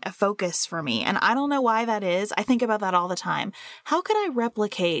wasn't a focus for me. And I don't know why that is. I think about that all the time. How could I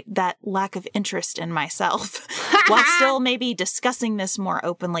replicate that lack of interest in myself while still maybe discussing this more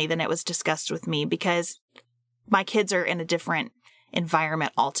openly than it was discussed with me? Because my kids are in a different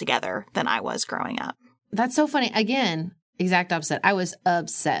environment altogether than I was growing up. That's so funny. Again, exact opposite. I was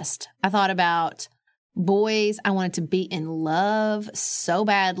obsessed. I thought about boys. I wanted to be in love so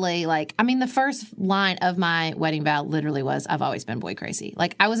badly. Like, I mean, the first line of my wedding vow literally was, I've always been boy crazy.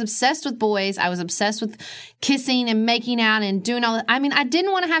 Like, I was obsessed with boys. I was obsessed with kissing and making out and doing all that. I mean, I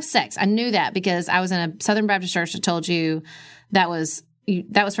didn't want to have sex. I knew that because I was in a Southern Baptist church that told you that was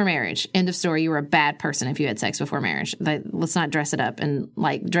for marriage. End of story. You were a bad person if you had sex before marriage. Let's not dress it up and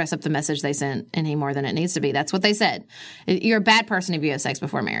like dress up the message they sent any more than it needs to be. That's what they said. You're a bad person if you have sex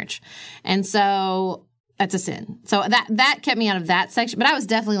before marriage. And so that's a sin. So that kept me out of that section. But I was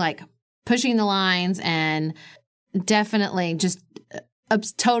definitely like pushing the lines and definitely just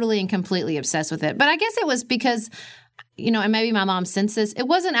totally and completely obsessed with it. But I guess it was because, and maybe my mom sensed this. It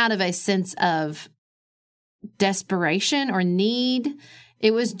wasn't out of a sense of desperation or need.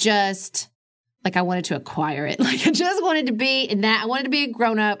 It was just like I wanted to acquire it. Like I just wanted to be in that. I wanted to be a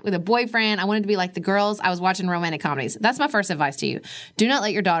grown up with a boyfriend. I wanted to be like the girls. I was watching romantic comedies. That's my first advice to you. Do not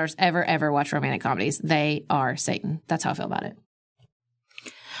let your daughters ever watch romantic comedies. They are Satan. That's how I feel about it.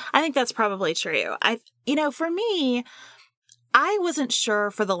 I think that's probably true. For me, I wasn't sure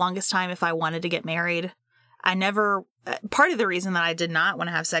for the longest time if I wanted to get married. I never, part of the reason that I did not want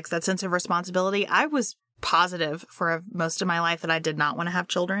to have sex, that sense of responsibility, I was positive for most of my life that I did not want to have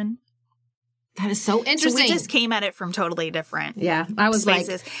children. That is so interesting. So we just came at it from totally different I was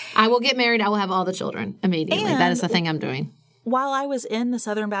spaces. Like, I will get married. I will have all the children immediately. And that is the thing I'm doing. While I was in the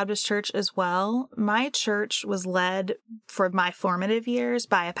Southern Baptist Church as well, my church was led for my formative years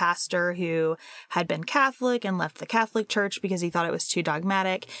by a pastor who had been Catholic and left the Catholic Church because he thought it was too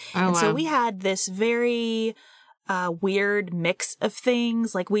dogmatic. So we had this very weird mix of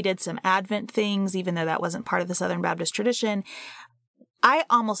things. Like we did some Advent things, even though that wasn't part of the Southern Baptist tradition. I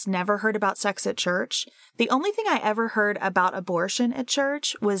almost never heard about sex at church. The only thing I ever heard about abortion at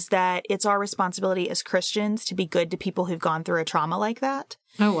church was that it's our responsibility as Christians to be good to people who've gone through a trauma like that.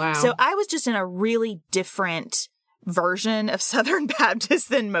 Oh, wow. So I was just in a really different version of Southern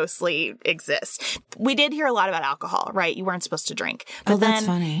Baptist than mostly exists. We did hear a lot about alcohol, right? You weren't supposed to drink. But that's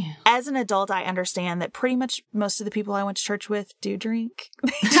funny. As an adult, I understand that pretty much most of the people I went to church with do drink.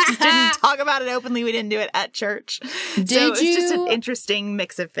 They just didn't talk about it openly. We didn't do it at church. So it's just an interesting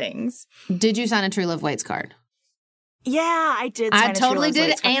mix of things. Did you sign a True Love Waits card? Yeah, I did. I totally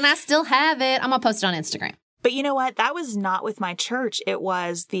did it, and I still have it. I'm going to post it on Instagram. But you know what? That was not with my church. It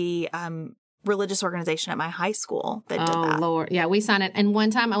was the religious organization at my high school that did Oh, that. Lord. Yeah, we signed it. And one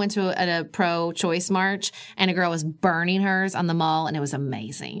time I went to a pro-choice march, and a girl was burning hers on the mall, and it was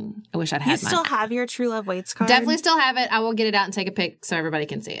amazing. I wish I'd had You mine. still have your True Love Waits card? Definitely still have it. I will get it out and take a pic so everybody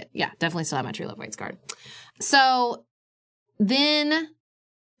can see it. Yeah, definitely still have my True Love Waits card. So then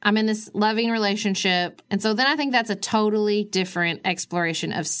I'm in this loving relationship. And so then I think that's a totally different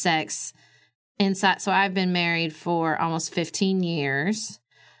exploration of sex inside. So I've been married for almost 15 years.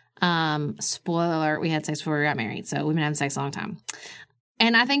 Spoiler alert, we had sex before we got married. So we've been having sex a long time.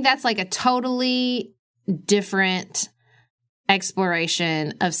 And I think that's like a totally different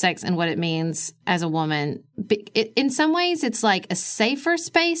exploration of sex and what it means as a woman. In some ways, it's like a safer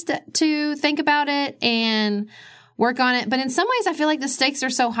space to think about it and work on it. But in some ways, I feel like the stakes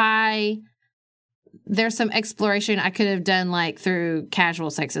are so high. There's some exploration I could have done like through casual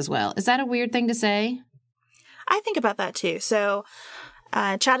sex as well. Is that a weird thing to say? I think about that too. So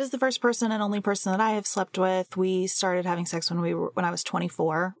Chad is the first person and only person that I have slept with. We started having sex when I was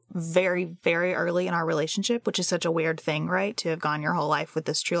 24, very, very early in our relationship, which is such a weird thing, right? To have gone your whole life with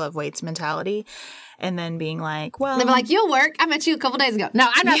this True Love Waits mentality and then being like, well, They'll be like, you'll work. I met you a couple days ago. No,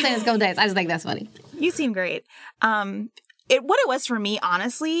 I'm not saying it's a couple days. I just think that's funny. You seem great. What it was for me,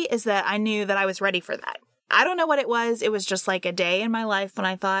 honestly, is that I knew that I was ready for that. I don't know what it was. It was just like a day in my life when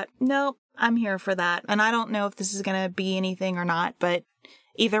I thought, nope, I'm here for that. And I don't know if this is going to be anything or not, but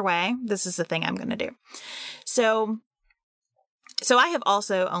either way, this is the thing I'm going to do. So I have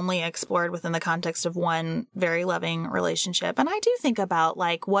also only explored within the context of one very loving relationship. And I do think about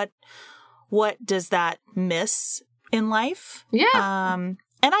like, what does that miss in life? Yeah. And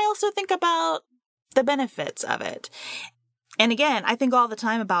I also think about the benefits of it. And again, I think all the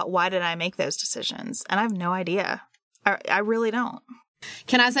time about why did I make those decisions? And I have no idea. I really don't.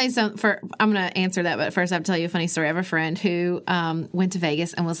 Can I say something? I'm going to answer that, but first I have to tell you a funny story. I have a friend who went to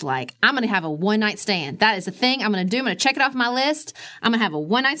Vegas and was like, I'm going to have a one-night stand. That is a thing I'm going to do. I'm going to check it off my list. I'm going to have a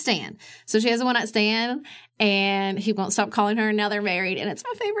one-night stand. So she has a one-night stand, and he won't stop calling her, and now they're married, and it's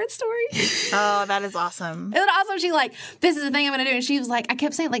my favorite story. Oh, that is awesome. And then also she's like, this is the thing I'm going to do. And she was like, I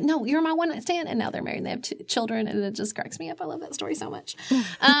kept saying, like, no, you're my one-night stand. And now they're married, and they have children, and it just cracks me up. I love that story so much.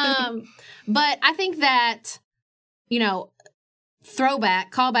 But I think that, you know,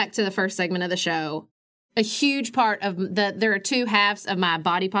 call back to the first segment of the show. A huge part of there are two halves of my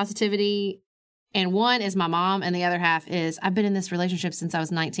body positivity, and one is my mom, and the other half is I've been in this relationship since I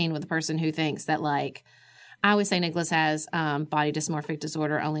was 19 with a person who thinks that, like, I always say Nicholas has body dysmorphic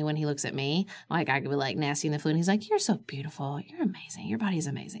disorder only when he looks at me. Like, I could be like nasty in the food, and he's like, you're so beautiful. You're amazing. Your body's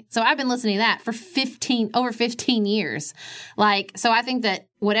amazing. So I've been listening to that for over 15 years. Like, so I think that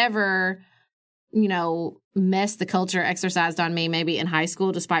whatever, you know, mess the culture exercised on me maybe in high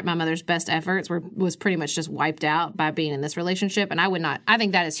school, despite my mother's best efforts, was pretty much just wiped out by being in this relationship. And I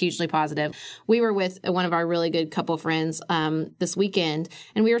think that is hugely positive. We were with one of our really good couple friends this weekend,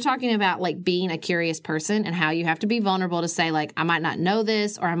 and we were talking about like being a curious person and how you have to be vulnerable to say like, I might not know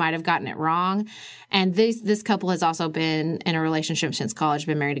this, or I might have gotten it wrong. And this couple has also been in a relationship since college,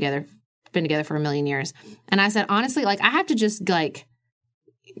 been together for a million years. And I said, honestly, like I have to just like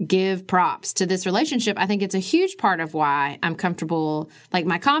give props to this relationship. I think it's a huge part of why I'm comfortable, like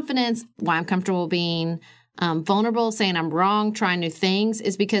my confidence, why I'm comfortable being vulnerable, saying I'm wrong, trying new things,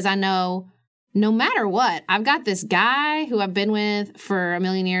 is because I know no matter what, I've got this guy who I've been with for a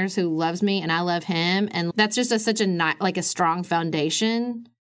million years who loves me and I love him. And that's just such a strong foundation.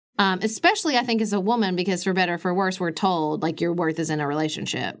 Especially I think as a woman, because for better or for worse, we're told like your worth is in a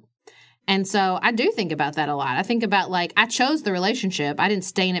relationship. And so I do think about that a lot. I think about like, I chose the relationship. I didn't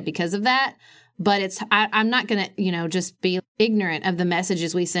stay in it because of that, but I'm not going to, you know, just be ignorant of the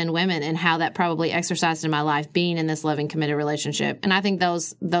messages we send women and how that probably exercised in my life being in this loving, committed relationship. And I think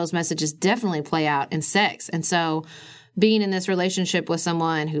those messages definitely play out in sex. And so being in this relationship with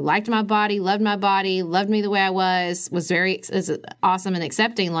someone who liked my body, loved me the way I was very awesome and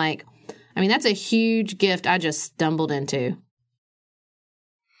accepting. Like, I mean, that's a huge gift I just stumbled into.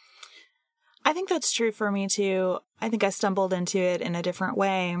 I think that's true for me too. I think I stumbled into it in a different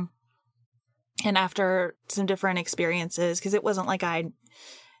way. And after some different experiences, because it wasn't like I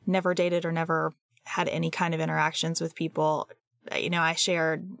never dated or never had any kind of interactions with people. You know, I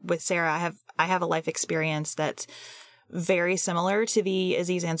shared with Sarah, I have a life experience that's very similar to the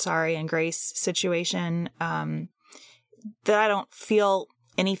Aziz Ansari and Grace situation, that I don't feel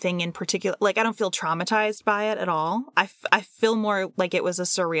anything in particular, like I don't feel traumatized by it at all. I feel more like it was a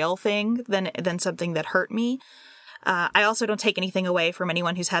surreal thing than something that hurt me. I also don't take anything away from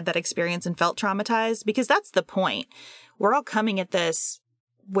anyone who's had that experience and felt traumatized, because that's the point. We're all coming at this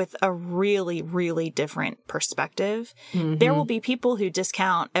with a really, really different perspective. There will be people who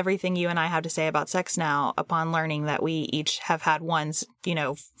discount everything you and I have to say about sex now upon learning that we each have had one,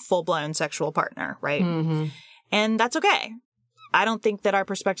 full-blown sexual partner, right? And that's okay. I don't think that our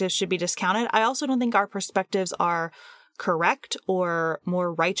perspectives should be discounted. I also don't think our perspectives are correct or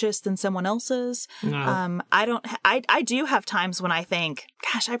more righteous than someone else's. No. I do have times when I think,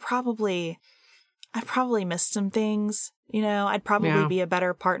 gosh, I probably missed some things. I'd probably be a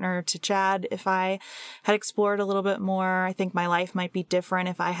better partner to Chad if I had explored a little bit more. I think my life might be different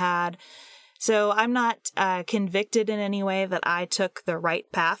if I had. So I'm not convicted in any way that I took the right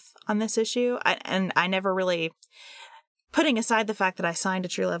path on this issue. I never really, putting aside the fact that I signed a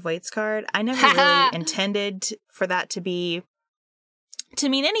True Love Waits card, I never really intended for that to mean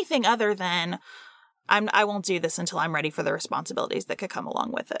anything other than I won't do this until I'm ready for the responsibilities that could come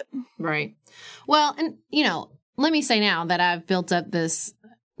along with it. Right. Well, and, let me say now that I've built up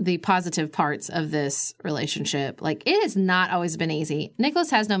the positive parts of this relationship. Like, it has not always been easy.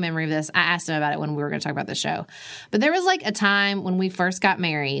 Nicholas has no memory of this. I asked him about it when we were going to talk about the show. But there was like a time when we first got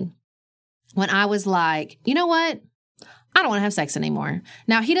married when I was like, you know what? I don't want to have sex anymore.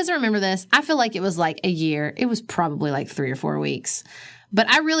 Now, he doesn't remember this. I feel like it was like a year. It was probably like 3 or 4 weeks. But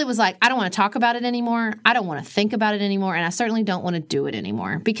I really was like, I don't want to talk about it anymore. I don't want to think about it anymore. And I certainly don't want to do it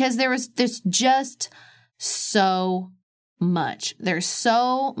anymore because there's just so much. There's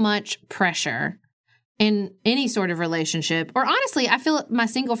so much pressure in any sort of relationship. Or honestly, I feel my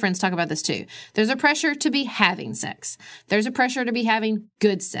single friends talk about this too. There's a pressure to be having sex. There's a pressure to be having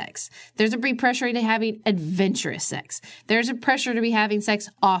good sex. There's a big pressure to having adventurous sex. There's a pressure to be having sex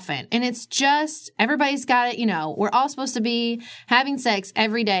often. And it's just, everybody's got it, we're all supposed to be having sex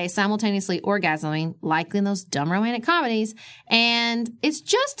every day, simultaneously orgasming, like in those dumb romantic comedies. And it's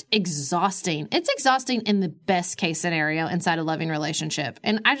just exhausting. It's exhausting in the best case scenario inside a loving relationship.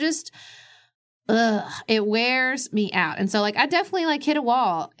 And it wears me out. And so, I definitely, hit a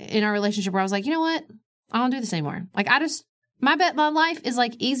wall in our relationship where I was like, you know what? I don't do this anymore. My life is,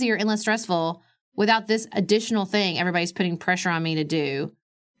 easier and less stressful without this additional thing everybody's putting pressure on me to do.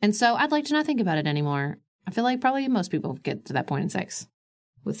 And so I'd like to not think about it anymore. I feel like probably most people get to that point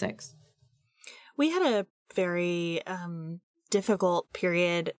with sex. We had a very difficult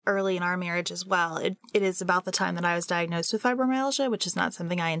period early in our marriage as well. It is about the time that I was diagnosed with fibromyalgia, which is not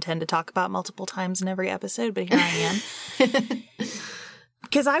something I intend to talk about multiple times in every episode, but here I am.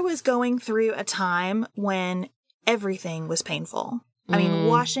 Because I was going through a time when everything was painful. I mean,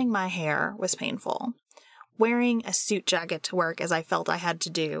 washing my hair was painful. Wearing a suit jacket to work, as I felt I had to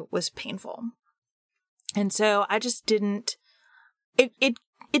do, was painful. And so I just didn't...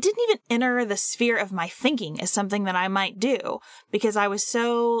 It didn't even enter the sphere of my thinking as something that I might do because I was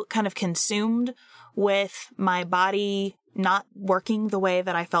so kind of consumed with my body not working the way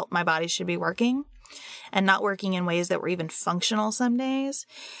that I felt my body should be working and not working in ways that were even functional some days.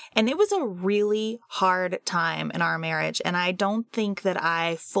 And it was a really hard time in our marriage. And I don't think that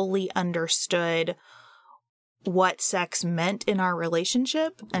I fully understood what sex meant in our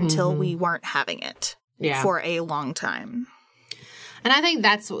relationship until we weren't having it for a long time. And I think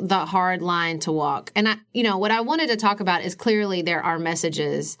that's the hard line to walk. And what I wanted to talk about is clearly there are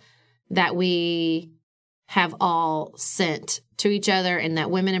messages that we have all sent to each other and that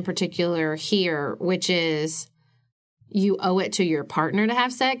women in particular hear, which is you owe it to your partner to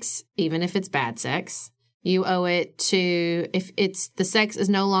have sex, even if it's bad sex. You owe it to, if it's the sex is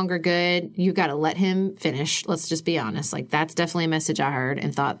no longer good, you got to let him finish. Let's just be honest. That's definitely a message I heard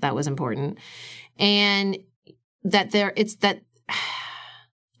and thought that was important. And that that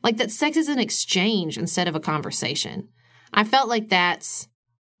sex is an exchange instead of a conversation. I felt like that's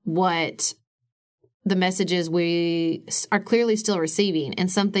what the messages we are clearly still receiving,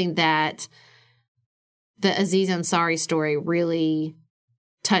 and something that the Aziz Ansari story really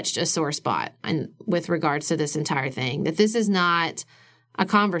touched a sore spot with regards to this entire thing. That this is not a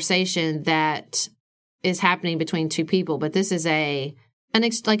conversation that is happening between two people, but this is a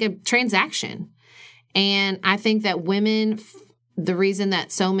transaction. And I think that women... The reason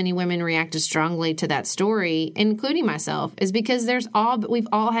that so many women reacted strongly to that story, including myself, is because we've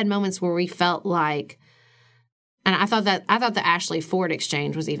all had moments where we felt like, and I thought the Ashley Ford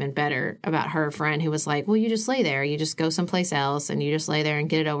exchange was even better about her friend who was like, well, you just lay there, you just go someplace else and you just lay there and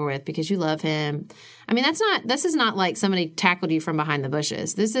get it over with because you love him. I mean, this is not like somebody tackled you from behind the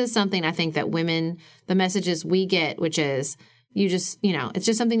bushes. This is something I think that women, the messages we get, which is you just, it's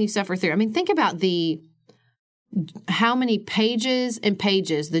just something you suffer through. I mean, think about how many pages and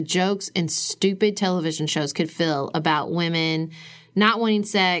pages the jokes and stupid television shows could fill about women not wanting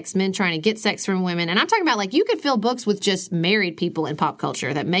sex, men trying to get sex from women. And I'm talking about, like, you could fill books with just married people in pop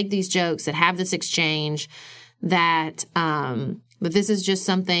culture that make these jokes, that have this exchange, that, but this is just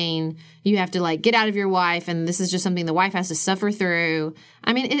something you have to, like, get out of your wife, and this is just something the wife has to suffer through.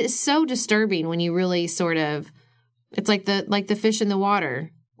 I mean, it is so disturbing when you really sort of, it's like the fish in the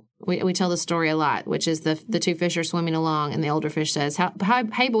water. We tell the story a lot, which is the two fish are swimming along, and the older fish says,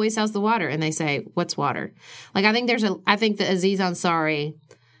 "Hey boys, how's the water?" And they say, "What's water?" Like, I think the Aziz Ansari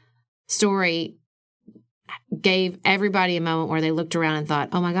story gave everybody a moment where they looked around and thought,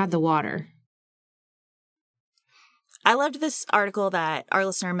 "Oh my God, the water." I loved this article that our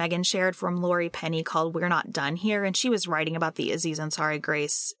listener Megan shared from Lori Penny called "We're Not Done Here," and she was writing about the Aziz Ansari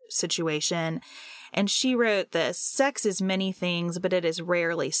Grace situation. And she wrote this: sex is many things, but it is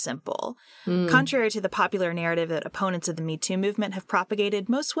rarely simple. Contrary to the popular narrative that opponents of the Me Too movement have propagated,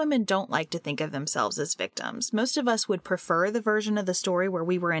 most women don't like to think of themselves as victims. Most of us would prefer the version of the story where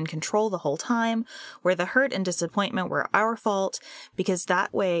we were in control the whole time, where the hurt and disappointment were our fault, because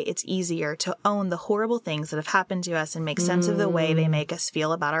that way it's easier to own the horrible things that have happened to us and make sense of the way they make us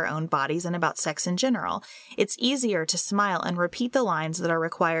feel about our own bodies and about sex in general. It's easier to smile and repeat the lines that are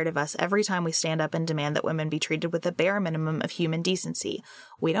required of us every time we stand up and demand that women be treated with the bare minimum of human decency.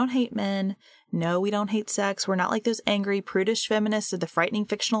 We don't hate men. No, we don't hate sex. We're not like those angry, prudish feminists of the frightening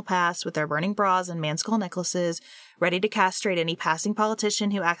fictional past with their burning bras and man-skull necklaces, ready to castrate any passing politician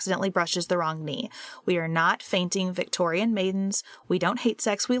who accidentally brushes the wrong knee. We are not fainting Victorian maidens. We don't hate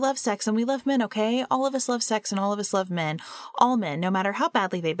sex. We love sex and we love men, okay? All of us love sex and all of us love men. All men, no matter how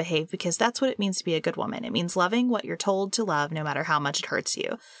badly they behave, because that's what it means to be a good woman. It means loving what you're told to love, no matter how much it hurts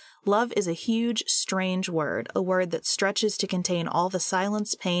you. Love is a huge, strange word, a word that stretches to contain all the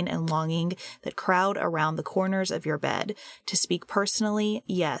silence, pain, and longing that crowd around the corners of your bed. To speak personally,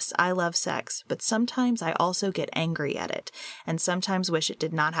 yes, I love sex, but sometimes I also get angry at it, and sometimes wish it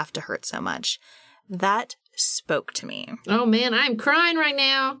did not have to hurt so much. That spoke to me. Oh man, I'm crying right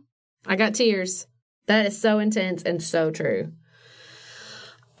now. I got tears. That is so intense and so true.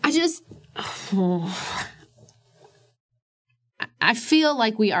 I feel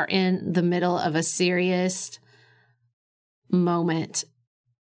like we are in the middle of a serious moment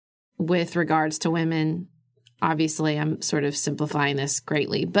with regards to women. Obviously, I'm sort of simplifying this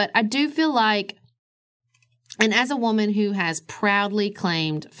greatly, but I do feel like, and as a woman who has proudly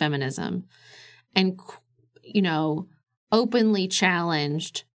claimed feminism and, you know, openly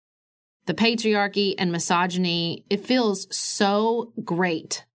challenged the patriarchy and misogyny, it feels so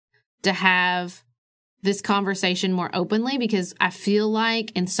great to have this conversation more openly, because I feel like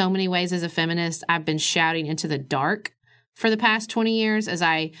in so many ways as a feminist, I've been shouting into the dark for the past 20 years as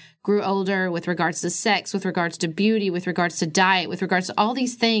I grew older with regards to sex, with regards to beauty, with regards to diet, with regards to all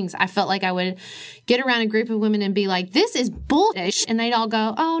these things. I felt like I would get around a group of women and be like, this is bullshit. And they'd all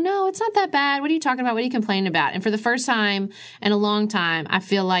go, oh no, it's not that bad. What are you talking about? What are you complaining about? And for the first time in a long time, I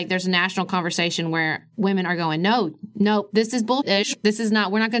feel like there's a national conversation where women are going, no, this is bullshit. This is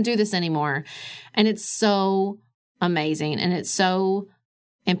not, we're not going to do this anymore. And it's so amazing and it's so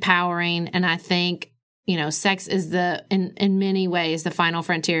empowering. And I think, you know, sex is in many ways, the final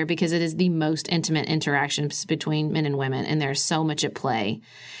frontier, because it is the most intimate interactions between men and women. And there's so much at play.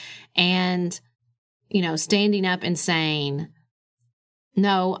 And, you know, standing up and saying,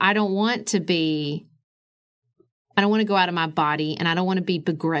 no, I don't want to go out of my body, and I don't want to be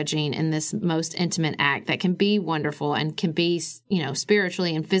begrudging in this most intimate act that can be wonderful and can be, you know,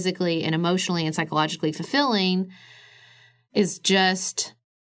 spiritually and physically and emotionally and psychologically fulfilling, is just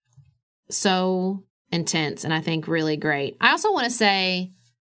so intense and I think really great. I also want to say,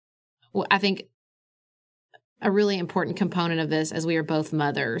 I think a really important component of this, as we are both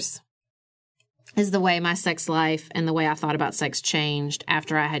mothers, is the way my sex life and the way I thought about sex changed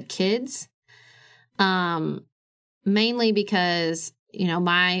after I had kids. Mainly because, you know,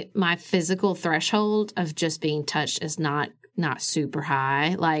 my physical threshold of just being touched is not super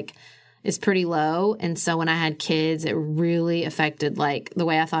high. Like, it's pretty low. And so when I had kids, it really affected like the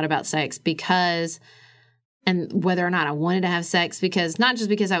way I thought about sex, because, and whether or not I wanted to have sex, because not just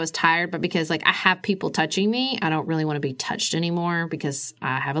because I was tired, but because like I have people touching me. I don't really want to be touched anymore because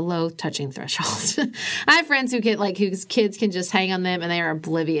I have a low touching threshold. I have friends whose kids can just hang on them and they are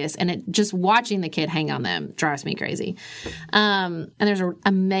oblivious. And just watching the kid hang on them drives me crazy. And there's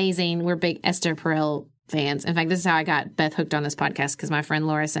we're big Esther Perel fans. In fact, this is how I got Beth hooked on this podcast, because my friend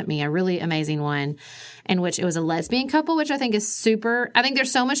Laura sent me a really amazing one in which it was a lesbian couple, which I think is super. I think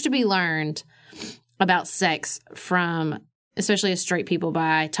there's so much to be learned about sex from especially as straight people,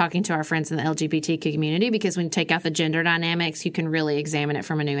 by talking to our friends in the LGBT community, because when you take out the gender dynamics, you can really examine it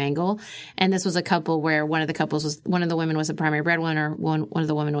from a new angle. And this was a couple where one of the women was a primary breadwinner, one of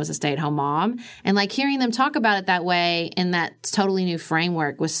the women was a stay-at-home mom. And like hearing them talk about it that way in that totally new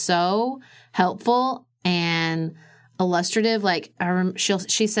framework was so helpful and illustrative. Like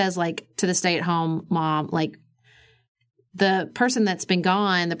she says, like, to the stay-at-home mom, like, the person that's been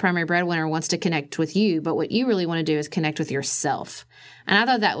gone, the primary breadwinner, wants to connect with you, but what you really want to do is connect with yourself. And I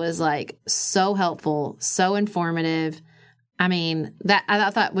thought that was like so helpful, so informative. I mean, that I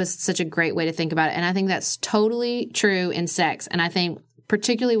thought was such a great way to think about it. And I think that's totally true in sex. And I think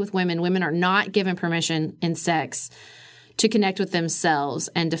particularly with women are not given permission in sex to connect with themselves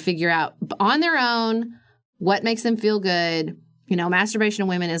and to figure out on their own what makes them feel good. You know, masturbation in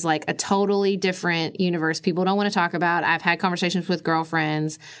women is like a totally different universe. People don't want to talk about. I've had conversations with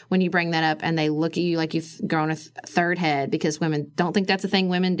girlfriends when you bring that up and they look at you like you've grown a third head, because women don't think that's a thing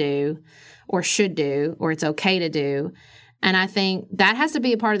women do or should do or it's okay to do. And I think that has to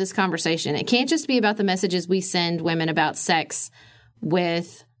be a part of this conversation. It can't just be about the messages we send women about sex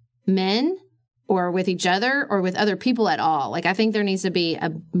with men or with each other or with other people at all. Like, I think there needs to be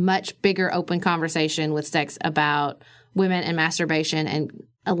a much bigger open conversation with sex about women and masturbation, and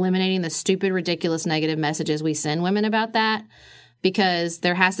eliminating the stupid, ridiculous, negative messages we send women about that, because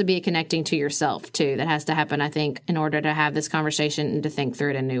there has to be a connecting to yourself too. That has to happen, I think, in order to have this conversation and to think through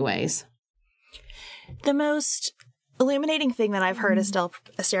it in new ways. The most illuminating thing that I've heard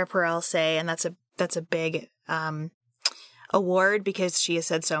Esther Perel say, and that's a big award, because she has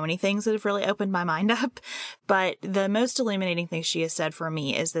said so many things that have really opened my mind up. But the most illuminating thing she has said for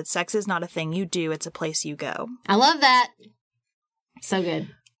me is that sex is not a thing you do, it's a place you go. I love that. So good.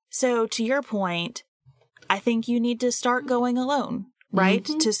 So to your point, I think you need to start going alone, right?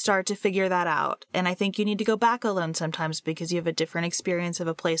 Mm-hmm. To start to figure that out. And I think you need to go back alone sometimes because you have a different experience of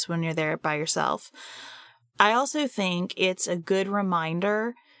a place when you're there by yourself. I also think it's a good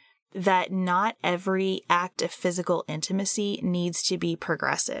reminder that not every act of physical intimacy needs to be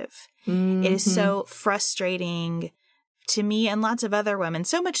progressive. Mm-hmm. It is so frustrating to me and lots of other women,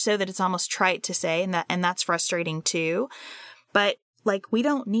 so much so that it's almost trite to say, and that's frustrating too. But like, we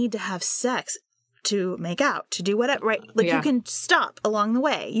don't need to have sex to make out, to do whatever, right? Like, you can stop along the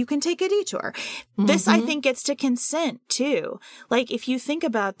way. You can take a detour. Mm-hmm. This, I think, gets to consent too. Like, if you think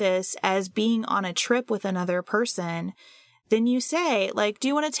about this as being on a trip with another person, then you say, like, do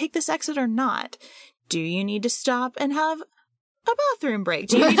you want to take this exit or not? Do you need to stop and have a bathroom break?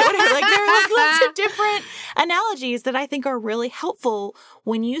 Do you need to, whatever? Like, there are like lots of different analogies that I think are really helpful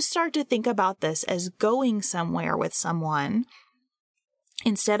when you start to think about this as going somewhere with someone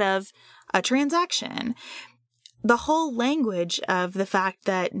instead of a transaction. The whole language of the fact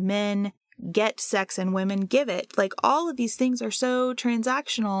that men get sex and women give it, like, all of these things are so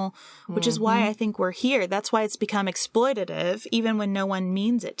transactional, which is why I think we're here. That's why it's become exploitative, even when no one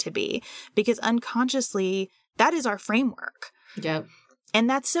means it to be, because unconsciously that is our framework. Yep. And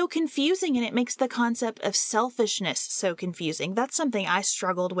that's so confusing, and it makes the concept of selfishness so confusing. That's something I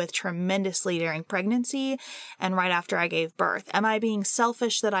struggled with tremendously during pregnancy and right after I gave birth. Am I being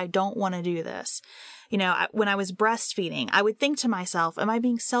selfish that I don't want to do this? You know, when I was breastfeeding, I would think to myself, am I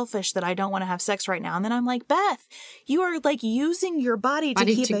being selfish that I don't want to have sex right now? And then I'm like, Beth, you are like using your body to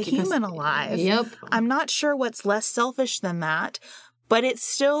keep a human alive. Yep. I'm not sure what's less selfish than that, but it's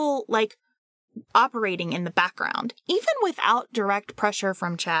still like operating in the background. Even without direct pressure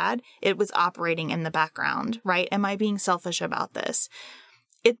from Chad, it was operating in the background, right? Am I being selfish about this?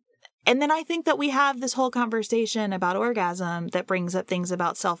 And then I think that we have this whole conversation about orgasm that brings up things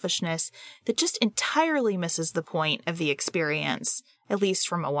about selfishness that just entirely misses the point of the experience, at least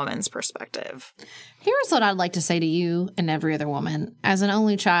from a woman's perspective. Here's what I'd like to say to you and every other woman. As an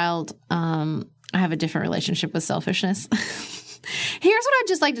only child, I have a different relationship with selfishness. Here's what I'd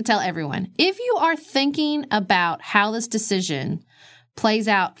just like to tell everyone. If you are thinking about how this decision plays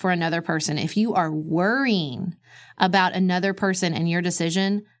out for another person, if you are worrying about another person and your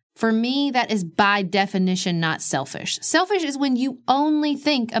decision, for me, that is by definition not selfish. Selfish is when you only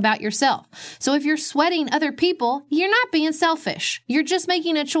think about yourself. So if you're sweating other people, you're not being selfish. You're just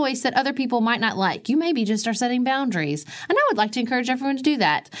making a choice that other people might not like. You maybe just are setting boundaries. And I would like to encourage everyone to do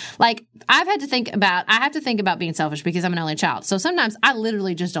that. Like, I have to think about being selfish because I'm an only child. So sometimes I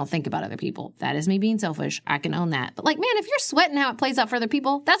literally just don't think about other people. That is me being selfish. I can own that. But like, man, if you're sweating how it plays out for other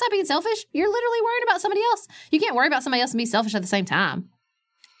people, that's not being selfish. You're literally worried about somebody else. You can't worry about somebody else and be selfish at the same time.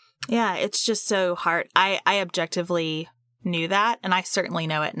 Yeah, it's just so hard. I objectively knew that, and I certainly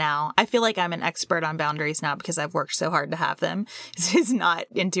know it now. I feel like I'm an expert on boundaries now because I've worked so hard to have them. It's not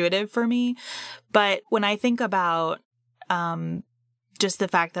intuitive for me. But when I think about just the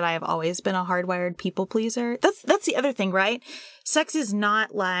fact that I have always been a hardwired people pleaser. That's the other thing, right? Sex is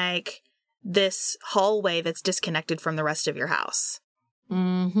not like this hallway that's disconnected from the rest of your house.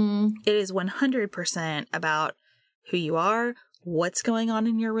 Mm-hmm. It is 100% about who you are, what's going on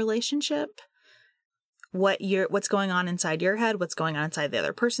in your relationship, what's going on inside your head, what's going on inside the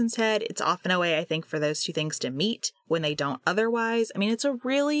other person's head. It's often a way, I think, for those two things to meet when they don't otherwise. I mean, it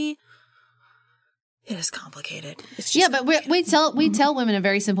is complicated. It's just but we tell women a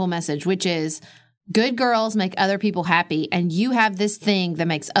very simple message, which is good girls make other people happy, and you have this thing that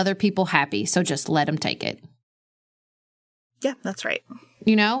makes other people happy, so just let them take it. Yeah, that's right.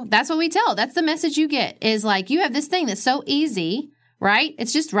 You know, that's what we tell. That's the message you get is like, you have this thing that's so easy, right?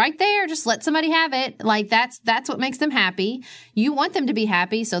 It's just right there. Just let somebody have it. Like that's what makes them happy. You want them to be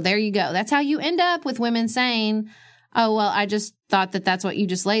happy. So there you go. That's how you end up with women saying, oh, well, I just thought that's what you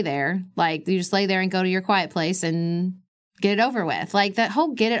just lay there. Like you just lay there and go to your quiet place and get it over with. Like that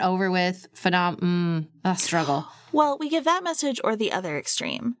whole get it over with struggle. Well, we give that message or the other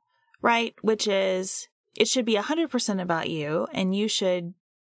extreme, right? Which is it should be 100% about you, and you should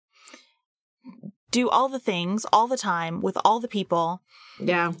do all the things all the time with all the people.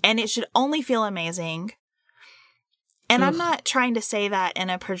 Yeah. And it should only feel amazing. And I'm not trying to say that in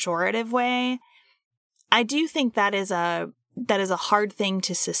a pejorative way. I do think that is a hard thing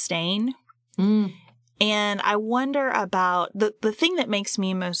to sustain. Mm. And I wonder about the thing that makes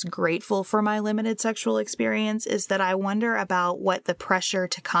me most grateful for my limited sexual experience is that I wonder about what the pressure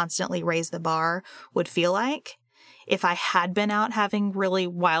to constantly raise the bar would feel like if I had been out having really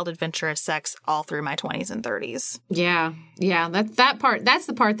wild, adventurous sex all through my 20s and 30s. Yeah. Yeah. That's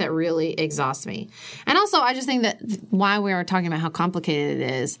the part that really exhausts me. And also, I just think that why we are talking about how complicated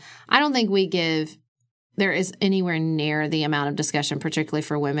it is, I don't think there is anywhere near the amount of discussion, particularly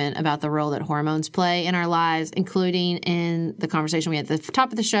for women, about the role that hormones play in our lives, including in the conversation we had at the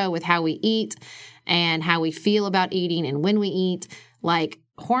top of the show with how we eat and how we feel about eating and when we eat. Like,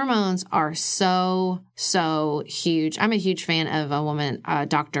 hormones are so, so huge. I'm a huge fan of a woman,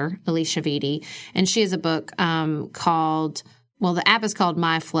 Dr. Alicia Vitti, and she has a book called, well, the app is called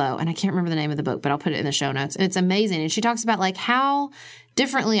My Flow, and I can't remember the name of the book, but I'll put it in the show notes. And it's amazing. And she talks about like how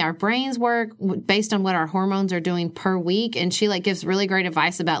differently our brains work based on what our hormones are doing per week. And she like gives really great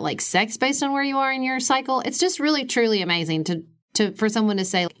advice about like sex based on where you are in your cycle. It's just really, truly amazing for someone to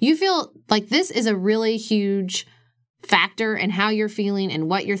say, you feel like this is a really huge factor in how you're feeling and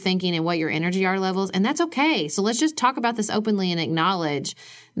what you're thinking and what your energy are levels. And that's okay. So let's just talk about this openly and acknowledge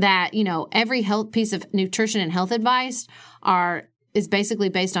that, you know, every health piece of nutrition and health advice is basically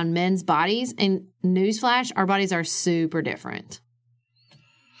based on men's bodies. And newsflash, our bodies are super different.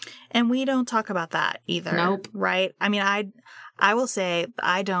 And we don't talk about that either. Nope. Right? I mean, I will say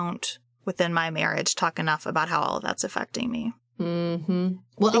I don't, within my marriage, talk enough about how all of that's affecting me. Mm-hmm.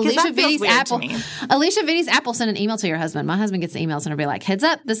 Well, Because Alicia Vitti's Apple sent an email to your husband. My husband gets the emails and he'll be like, heads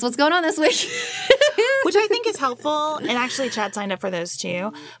up, this is what's going on this week. Which I think is helpful. And actually, Chad signed up for those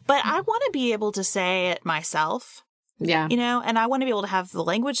too. But I want to be able to say it myself. Yeah. You know, and I want to be able to have the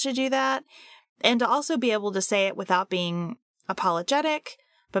language to do that. And to also be able to say it without being apologetic,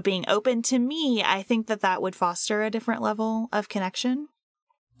 but being open. To me, I think that would foster a different level of connection.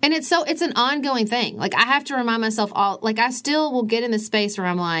 And it's an ongoing thing. Like, I have to remind myself I still will get in the space where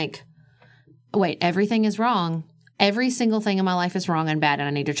I'm like, wait, everything is wrong. Every single thing in my life is wrong and bad, and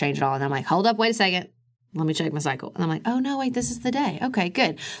I need to change it all. And I'm like, hold up, wait a second. Let me check my cycle. And I'm like, oh no, wait, this is the day. Okay,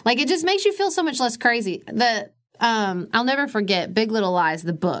 good. Like, it just makes you feel so much less crazy. I'll never forget Big Little Lies,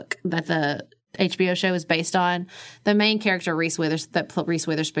 the book that the HBO show is based on. The main character, Reese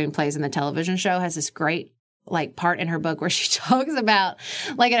Witherspoon plays in the television show, has this great like part in her book where she talks about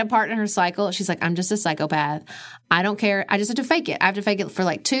like at a part in her cycle, she's like, I'm just a psychopath. I don't care. I just have to fake it. I have to fake it for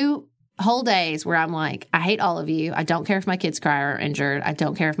like 2 whole days where I'm like, I hate all of you. I don't care if my kids cry or are injured. I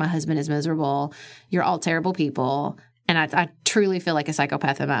don't care if my husband is miserable. You're all terrible people. And I truly feel like a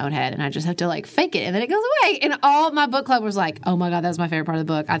psychopath in my own head. And I just have to like fake it. And then it goes away. And all my book club was like, oh my God, that was my favorite part of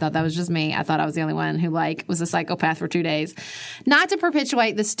the book. I thought that was just me. I thought I was the only one who like was a psychopath for 2 days. Not to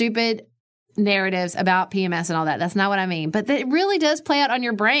perpetuate the stupid narratives about PMS and all that. That's not what I mean. But it really does play out on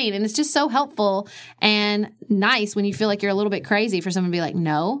your brain. And it's just so helpful and nice when you feel like you're a little bit crazy for someone to be like,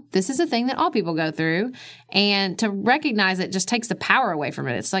 no, this is a thing that all people go through. And to recognize it just takes the power away from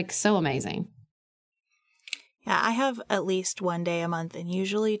it. It's like so amazing. Yeah, I have at least 1 day a month and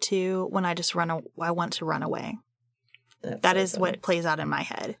usually 2 when I just I want to run away. That is what plays out in my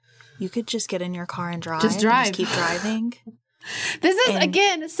head. You could just get in your car and drive. Just drive. And just keep driving. This is,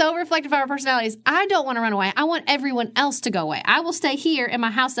 again, so reflective of our personalities. I don't want to run away. I want everyone else to go away. I will stay here in my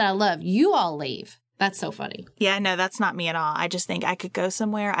house that I love. You all leave. That's so funny. Yeah, no, that's not me at all. I just think I could go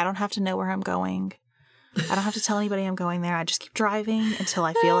somewhere. I don't have to know where I'm going. I don't have to tell anybody I'm going there. I just keep driving until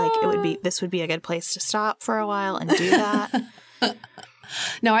I feel like this would be a good place to stop for a while and do that.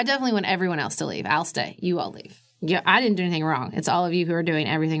 No, I definitely want everyone else to leave. I'll stay. You all leave. Yeah, I didn't do anything wrong. It's all of you who are doing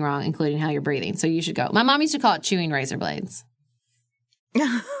everything wrong, including how you're breathing. So you should go. My mom used to call it chewing razor blades.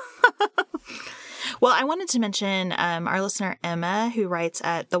 Well, I wanted to mention our listener, Emma, who writes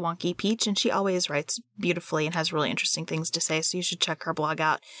at The Wonky Peach, and she always writes beautifully and has really interesting things to say, so you should check her blog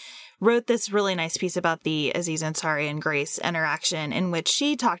out. Wrote this really nice piece about the Aziz Ansari and Grace interaction, in which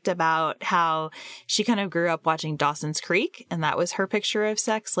she talked about how she kind of grew up watching Dawson's Creek, and that was her picture of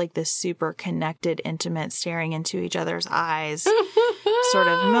sex, like this super connected, intimate, staring into each other's eyes sort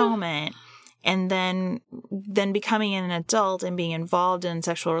of moment. And then becoming an adult and being involved in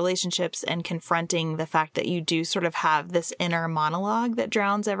sexual relationships and confronting the fact that you do sort of have this inner monologue that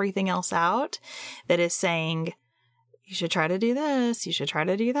drowns everything else out, that is saying, you should try to do this, you should try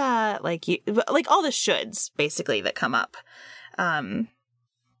to do that, like all the shoulds basically that come up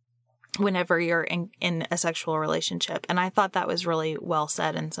whenever you're in a sexual relationship. And I thought that was really well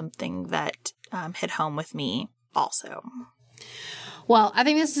said and something that hit home with me also. Well, I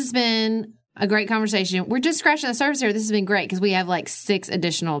think this has been a great conversation. We're just scratching the surface here. This has been great because we have like 6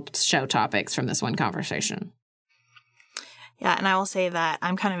 additional show topics from this one conversation. Yeah, and I will say that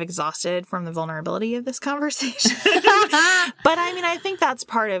I'm kind of exhausted from the vulnerability of this conversation. But I mean, I think that's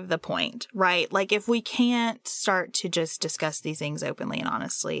part of the point, right? Like, if we can't start to just discuss these things openly and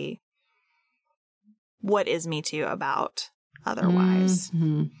honestly, what is Me Too about otherwise?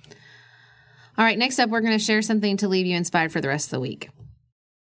 Mm-hmm. All right, next up, we're going to share something to leave you inspired for the rest of the week.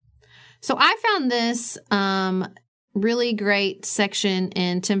 So I found this really great section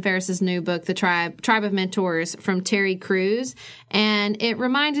in Tim Ferriss's new book, The Tribe of Mentors, from Terry Crews. And it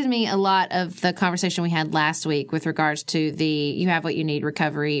reminded me a lot of the conversation we had last week with regards to the You Have What You Need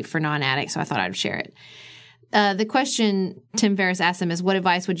recovery for non-addicts. So I thought I'd share it. The question Tim Ferriss asked him is, what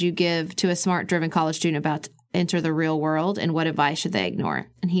advice would you give to a smart, driven college student about to enter the real world, and what advice should they ignore?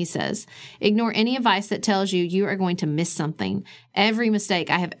 And he says, ignore any advice that tells you you are going to miss something. Every mistake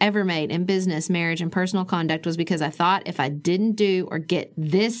I have ever made in business, marriage, and personal conduct was because I thought if I didn't do or get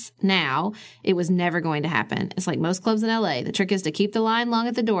this now, it was never going to happen. It's like most clubs in LA. The trick is to keep the line long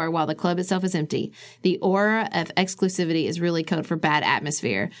at the door while the club itself is empty. The aura of exclusivity is really code for bad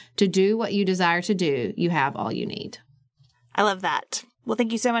atmosphere. To do what you desire to do, you have all you need. I love that. Well,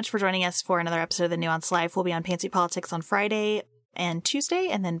 thank you so much for joining us for another episode of The Nuanced Life. We'll be on Pantsuit Politics on Friday and Tuesday,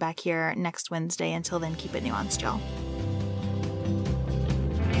 and then back here next Wednesday. Until then, keep it nuanced, y'all.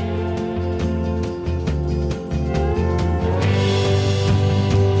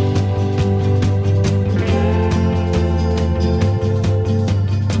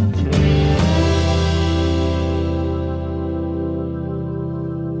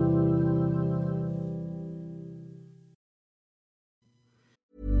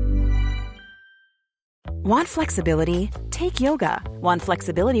 Want flexibility? Take yoga. Want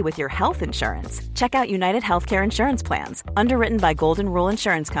flexibility with your health insurance? Check out United Healthcare Insurance Plans. Underwritten by Golden Rule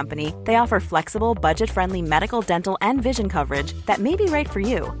Insurance Company, they offer flexible, budget-friendly medical, dental, and vision coverage that may be right for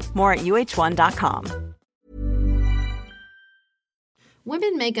you. More at UH1.com.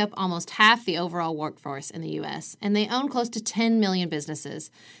 Women make up almost half the overall workforce in the U.S., and they own close to 10 million businesses.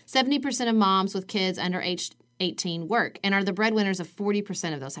 70% of moms with kids under age 18 work and are the breadwinners of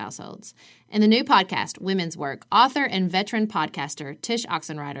 40% of those households. In the new podcast, Women's Work, author and veteran podcaster Tish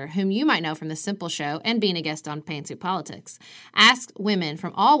Oxenreider, whom you might know from The Simple Show and being a guest on Pantsuit Politics, asks women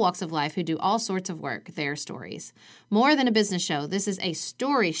from all walks of life who do all sorts of work their stories. More than a business show, this is a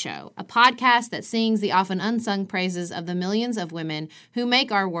story show, a podcast that sings the often unsung praises of the millions of women who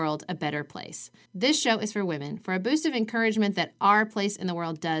make our world a better place. This show is for women, for a boost of encouragement that our place in the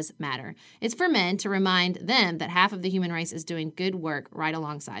world does matter. It's for men to remind them that half of the human race is doing good work right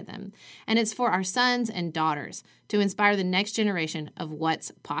alongside them. And it's for our sons and daughters to inspire the next generation of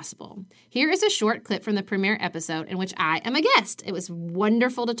what's possible. Here is a short clip from the premiere episode in which I am a guest. It was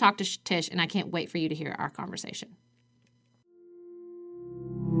wonderful to talk to Tish, and I can't wait for you to hear our conversation.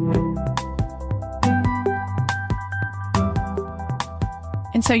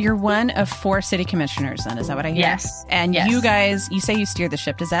 And so you're one of 4 city commissioners then, is that what I hear? Yes. And yes. You guys, you say you steer the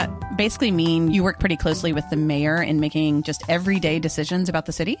ship. Does that basically mean you work pretty closely with the mayor in making just everyday decisions about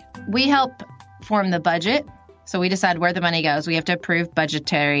the city? We help form the budget. So we decide where the money goes. We have to approve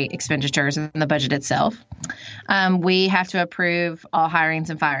budgetary expenditures in the budget itself. We have to approve all hirings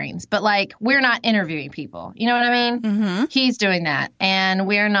and firings. But we're not interviewing people. You know what I mean? Mm-hmm. He's doing that. And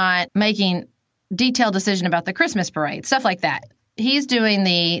we're not making detailed decision about the Christmas parade, stuff like that. He's doing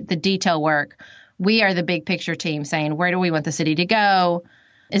the detail work. We are the big picture team saying, where do we want the city to go?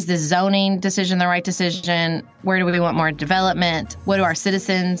 Is this zoning decision the right decision? Where do we want more development? What do our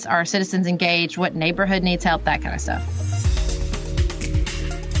citizens engaged? What neighborhood needs help? That kind of stuff.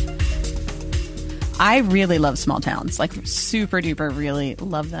 I really love small towns, like super duper really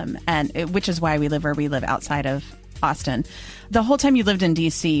love them. Which is why we live where we live outside of Austin. The whole time you lived in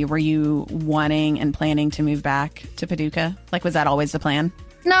DC, were you wanting and planning to move back to Paducah? Like, was that always the plan?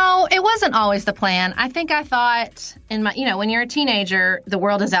 No, it wasn't always the plan. I think I thought when you're a teenager, the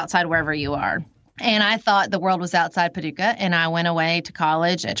world is outside wherever you are. And I thought the world was outside Paducah, and I went away to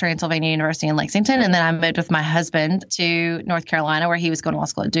college at Transylvania University in Lexington, and then I moved with my husband to North Carolina, where he was going to law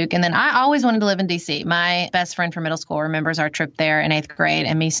school at Duke. And then I always wanted to live in D.C. My best friend from middle school remembers our trip there in 8th grade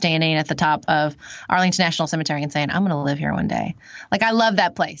and me standing at the top of Arlington National Cemetery and saying, I'm going to live here one day. Like, I love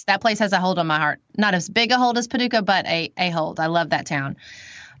that place. That place has a hold on my heart. Not as big a hold as Paducah, but a hold. I love that town.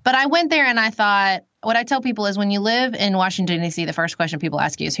 But I went there and I thought, what I tell people is when you live in Washington, D.C., the first question people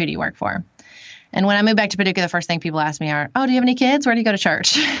ask you is, who do you work for? And when I moved back to Paducah, the first thing people ask me are, oh, do you have any kids? Where do you go to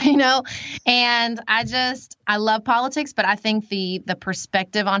church? And I love politics, but I think the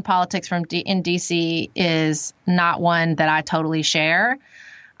perspective on politics in D.C. is not one that I totally share.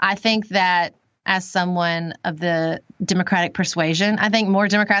 I think that as someone of the Democratic persuasion, I think more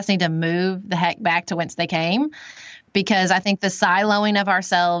Democrats need to move the heck back to whence they came. Because I think the siloing of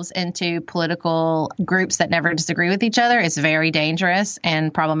ourselves into political groups that never disagree with each other is very dangerous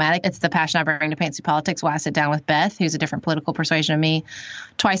and problematic. It's the passion I bring to Fancy Politics, why I sit down with Beth, who's a different political persuasion of me,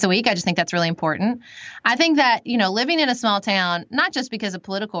 twice a week. I just think that's really important. I think that, living in a small town, not just because of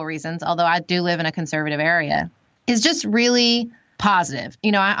political reasons, although I do live in a conservative area, is just really positive.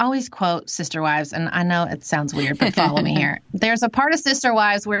 I always quote Sister Wives, and I know it sounds weird, but follow me here. There's a part of Sister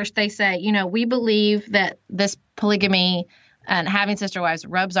Wives where they say, we believe that this polygamy and having sister wives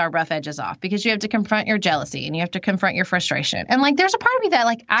rubs our rough edges off because you have to confront your jealousy and you have to confront your frustration. And there's a part of me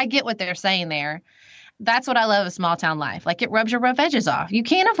that I get what they're saying there. That's what I love of small town life. It rubs your rough edges off. You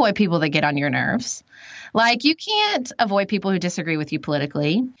can't avoid people that get on your nerves. You can't avoid people who disagree with you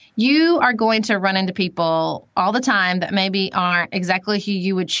politically. You are going to run into people all the time that maybe aren't exactly who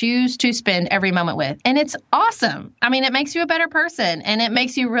you would choose to spend every moment with. And it's awesome. I mean, it makes you a better person, and it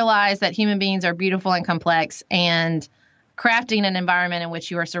makes you realize that human beings are beautiful and complex, and crafting an environment in which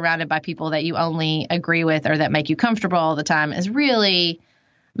you are surrounded by people that you only agree with or that make you comfortable all the time is really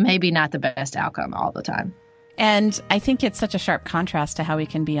maybe not the best outcome all the time. And I think it's such a sharp contrast to how we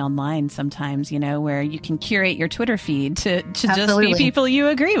can be online sometimes, where you can curate your Twitter feed to just be people you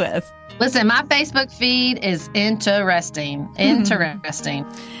agree with. Listen, my Facebook feed is interesting. Interesting.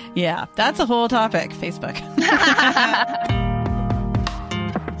 Yeah, that's a whole topic, Facebook.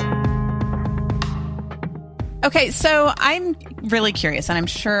 Okay, so I'm really curious, and I'm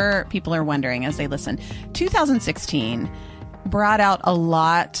sure people are wondering as they listen. 2016 brought out a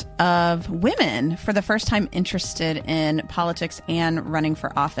lot of women for the first time interested in politics and running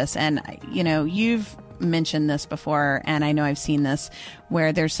for office. And, you've mentioned this before, and I know I've seen this,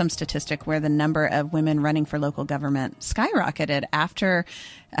 where there's some statistic where the number of women running for local government skyrocketed after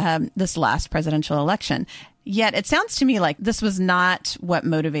this last presidential election. Yet it sounds to me like this was not what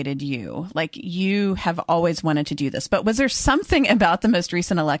motivated you. You have always wanted to do this. But was there something about the most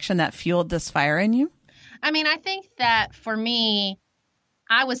recent election that fueled this fire in you? I mean, I think that for me,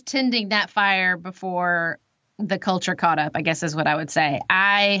 I was tending that fire before the culture caught up, I guess is what I would say.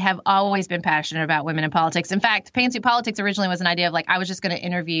 I have always been passionate about women in politics. In fact, Fancy Politics originally was an idea of I was just going to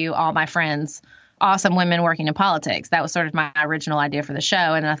interview all my friends, awesome women working in politics. That was sort of my original idea for the show.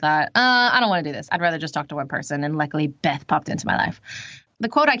 And I thought, I don't want to do this. I'd rather just talk to one person. And luckily, Beth popped into my life. The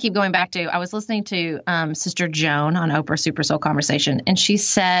quote I keep going back to, I was listening to Sister Joan on Oprah's Super Soul Conversation, and she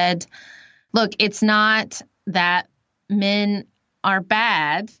said, look, it's not that men are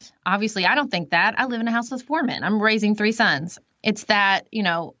bad. Obviously, I don't think that. I live in a house with 4 men. I'm raising 3 sons. It's that,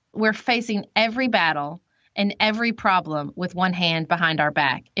 we're facing every battle and every problem with one hand behind our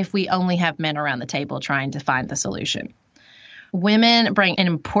back if we only have men around the table trying to find the solution. Women bring an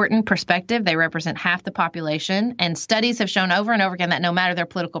important perspective. They represent half the population. And studies have shown over and over again that no matter their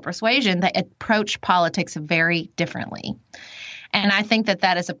political persuasion, they approach politics very differently. And I think that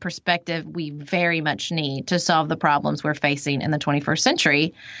that is a perspective we very much need to solve the problems we're facing in the 21st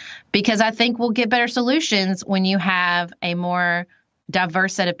century, because I think we'll get better solutions when you have a more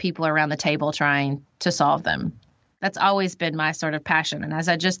diverse set of people around the table trying to solve them. That's always been my sort of passion. And as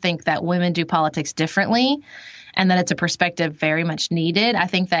I just think that women do politics differently and that it's a perspective very much needed, I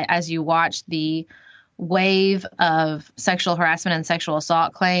think that as you watch the wave of sexual harassment and sexual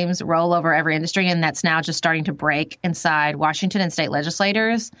assault claims roll over every industry, and that's now just starting to break inside Washington and state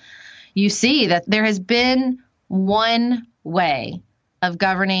legislators, you see that there has been one way of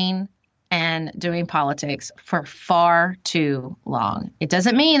governing and doing politics for far too long. It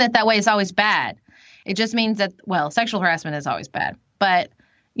doesn't mean that that way is always bad. It just means that, well, sexual harassment is always bad. But,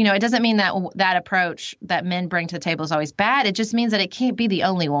 you know, it doesn't mean that that approach that men bring to the table is always bad. It just means that it can't be the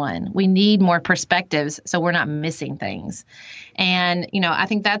only one. We need more perspectives so we're not missing things. And, you know, I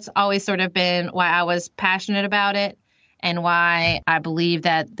think that's always sort of been why I was passionate about it and why I believe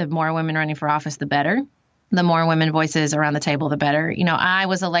that the more women running for office, the better. The more women voices around the table, the better. You know, I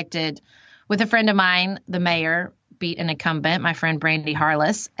was elected with a friend of mine, the mayor, beat an incumbent, my friend Brandy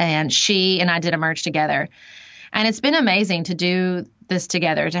Harless, and she and I did a merge together. And it's been amazing to do this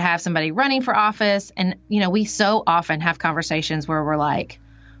together, to have somebody running for office. And, you know, we so often have conversations where we're like,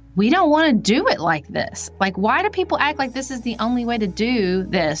 we don't want to do it like this. Like, why do people act like this is the only way to do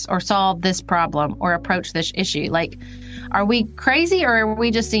this or solve this problem or approach this issue? Like, are we crazy or are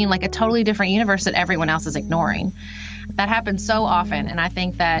we just seeing like a totally different universe that everyone else is ignoring? That happens so often. And I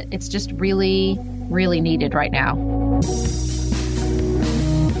think that it's just really, really needed right now.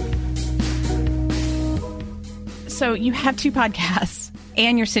 So you have 2 podcasts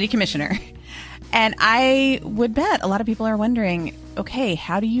and you're city commissioner. And I would bet a lot of people are wondering, okay,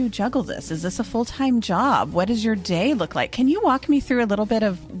 how do you juggle this? Is this a full-time job? What does your day look like? Can you walk me through a little bit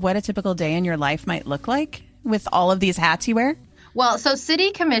of what a typical day in your life might look like with all of these hats you wear? Well, so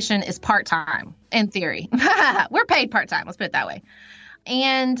city commission is part-time in theory. We're paid part-time. Let's put it that way.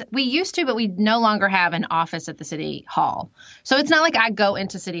 And we used to, but we no longer have an office at the city hall. So it's not like I go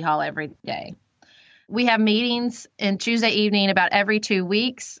into city hall every day. We have meetings in Tuesday evening about every 2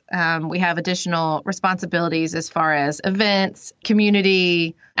 weeks. We have additional responsibilities as far as events,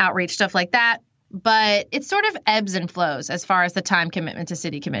 community outreach, stuff like that. But it sort of ebbs and flows as far as the time commitment to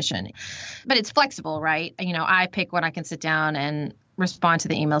city commission. But it's flexible, right? You know, I pick when I can sit down and respond to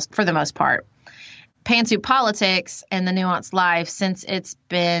the emails for the most part. Pantsuit Politics and the Nuanced Life, since it's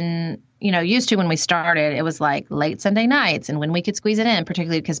been, you know, used to when we started, it was like late Sunday nights and when we could squeeze it in,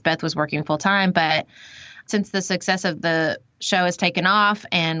 particularly because Beth was working full time. But since the success of the show has taken off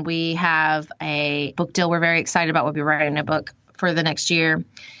and we have a book deal, we're very excited about. We'll be writing a book for the next year.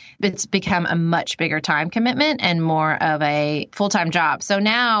 It's become a much bigger time commitment and more of a full-time job. So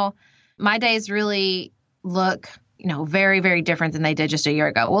now my days really look, you know, very, very different than they did just a year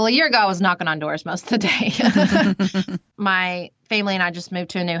ago. Well, a year ago, I was knocking on doors most of the day. My family and I just moved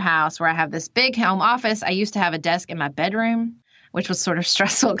to a new house where I have this big home office. I used to have a desk in my bedroom, which was sort of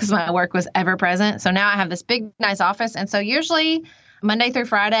stressful because my work was ever present. So now I have this big, nice office. And so usually Monday through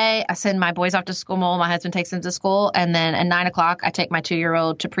Friday, I send my boys off to school. My husband takes them to school. And then at 9 o'clock, I take my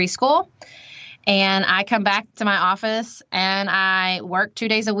 2-year-old to preschool. And I come back to my office and I work 2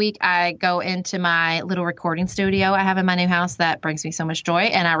 days a week. I go into my little recording studio I have in my new house that brings me so much joy.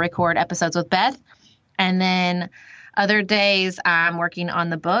 And I record episodes with Beth. And then other days I'm working on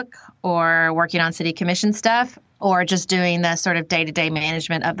the book or working on city commission stuff or just doing the sort of day-to-day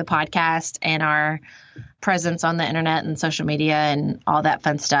management of the podcast and our presence on the internet and social media and all that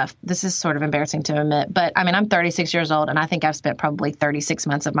fun stuff. This is sort of embarrassing to admit, but I mean, I'm 36 years old and I think I've spent probably 36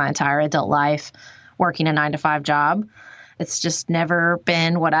 months of my entire adult life working a 9-to-5 job. It's just never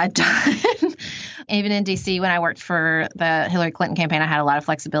been what I'd done. Even in DC, when I worked for the Hillary Clinton campaign, I had a lot of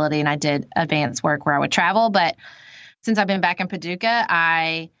flexibility and I did advanced work where I would travel. But since I've been back in Paducah,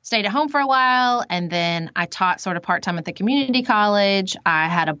 I stayed at home for a while and then I taught sort of part-time at the community college. I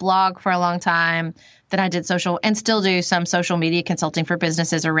had a blog for a long time. Then I did social and still do some social media consulting for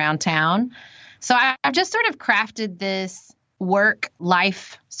businesses around town. So I've just sort of crafted this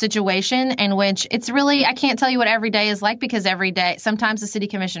work-life situation in which it's really, I can't tell you what every day is like because every day, sometimes the city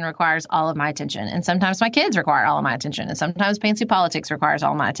commission requires all of my attention and sometimes my kids require all of my attention and sometimes Pantsuit Politics requires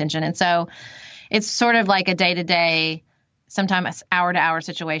all my attention. And so it's sort of like a day-to-day, sometimes hour-to-hour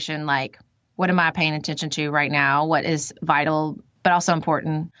situation, like what am I paying attention to right now? What is vital but also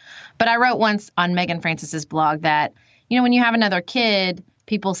important? But I wrote once on Megan Francis's blog that, you know, when you have another kid,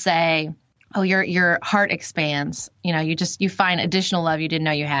 people say, oh, your heart expands. You know, you find additional love you didn't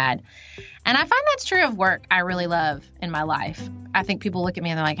know you had. And I find that's true of work I really love in my life. I think people look at me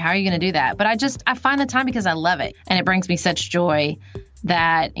and they're like, how are you going to do that? But I find the time because I love it. And it brings me such joy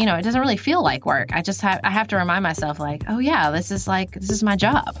that, you know, it doesn't really feel like work. I have to remind myself like, oh yeah, this is my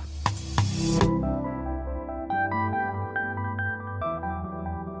job.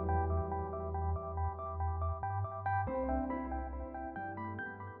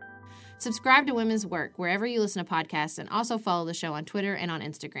 Subscribe to Women's Work wherever you listen to podcasts and also follow the show on Twitter and on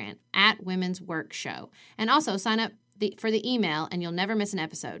Instagram @Women's Work Show. And also sign up for the email, and you'll never miss an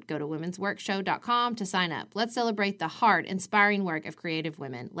episode. Go to womensworkshow.com to sign up. Let's celebrate the hard, inspiring work of creative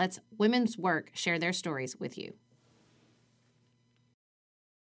women. Let's Women's Work share their stories with you.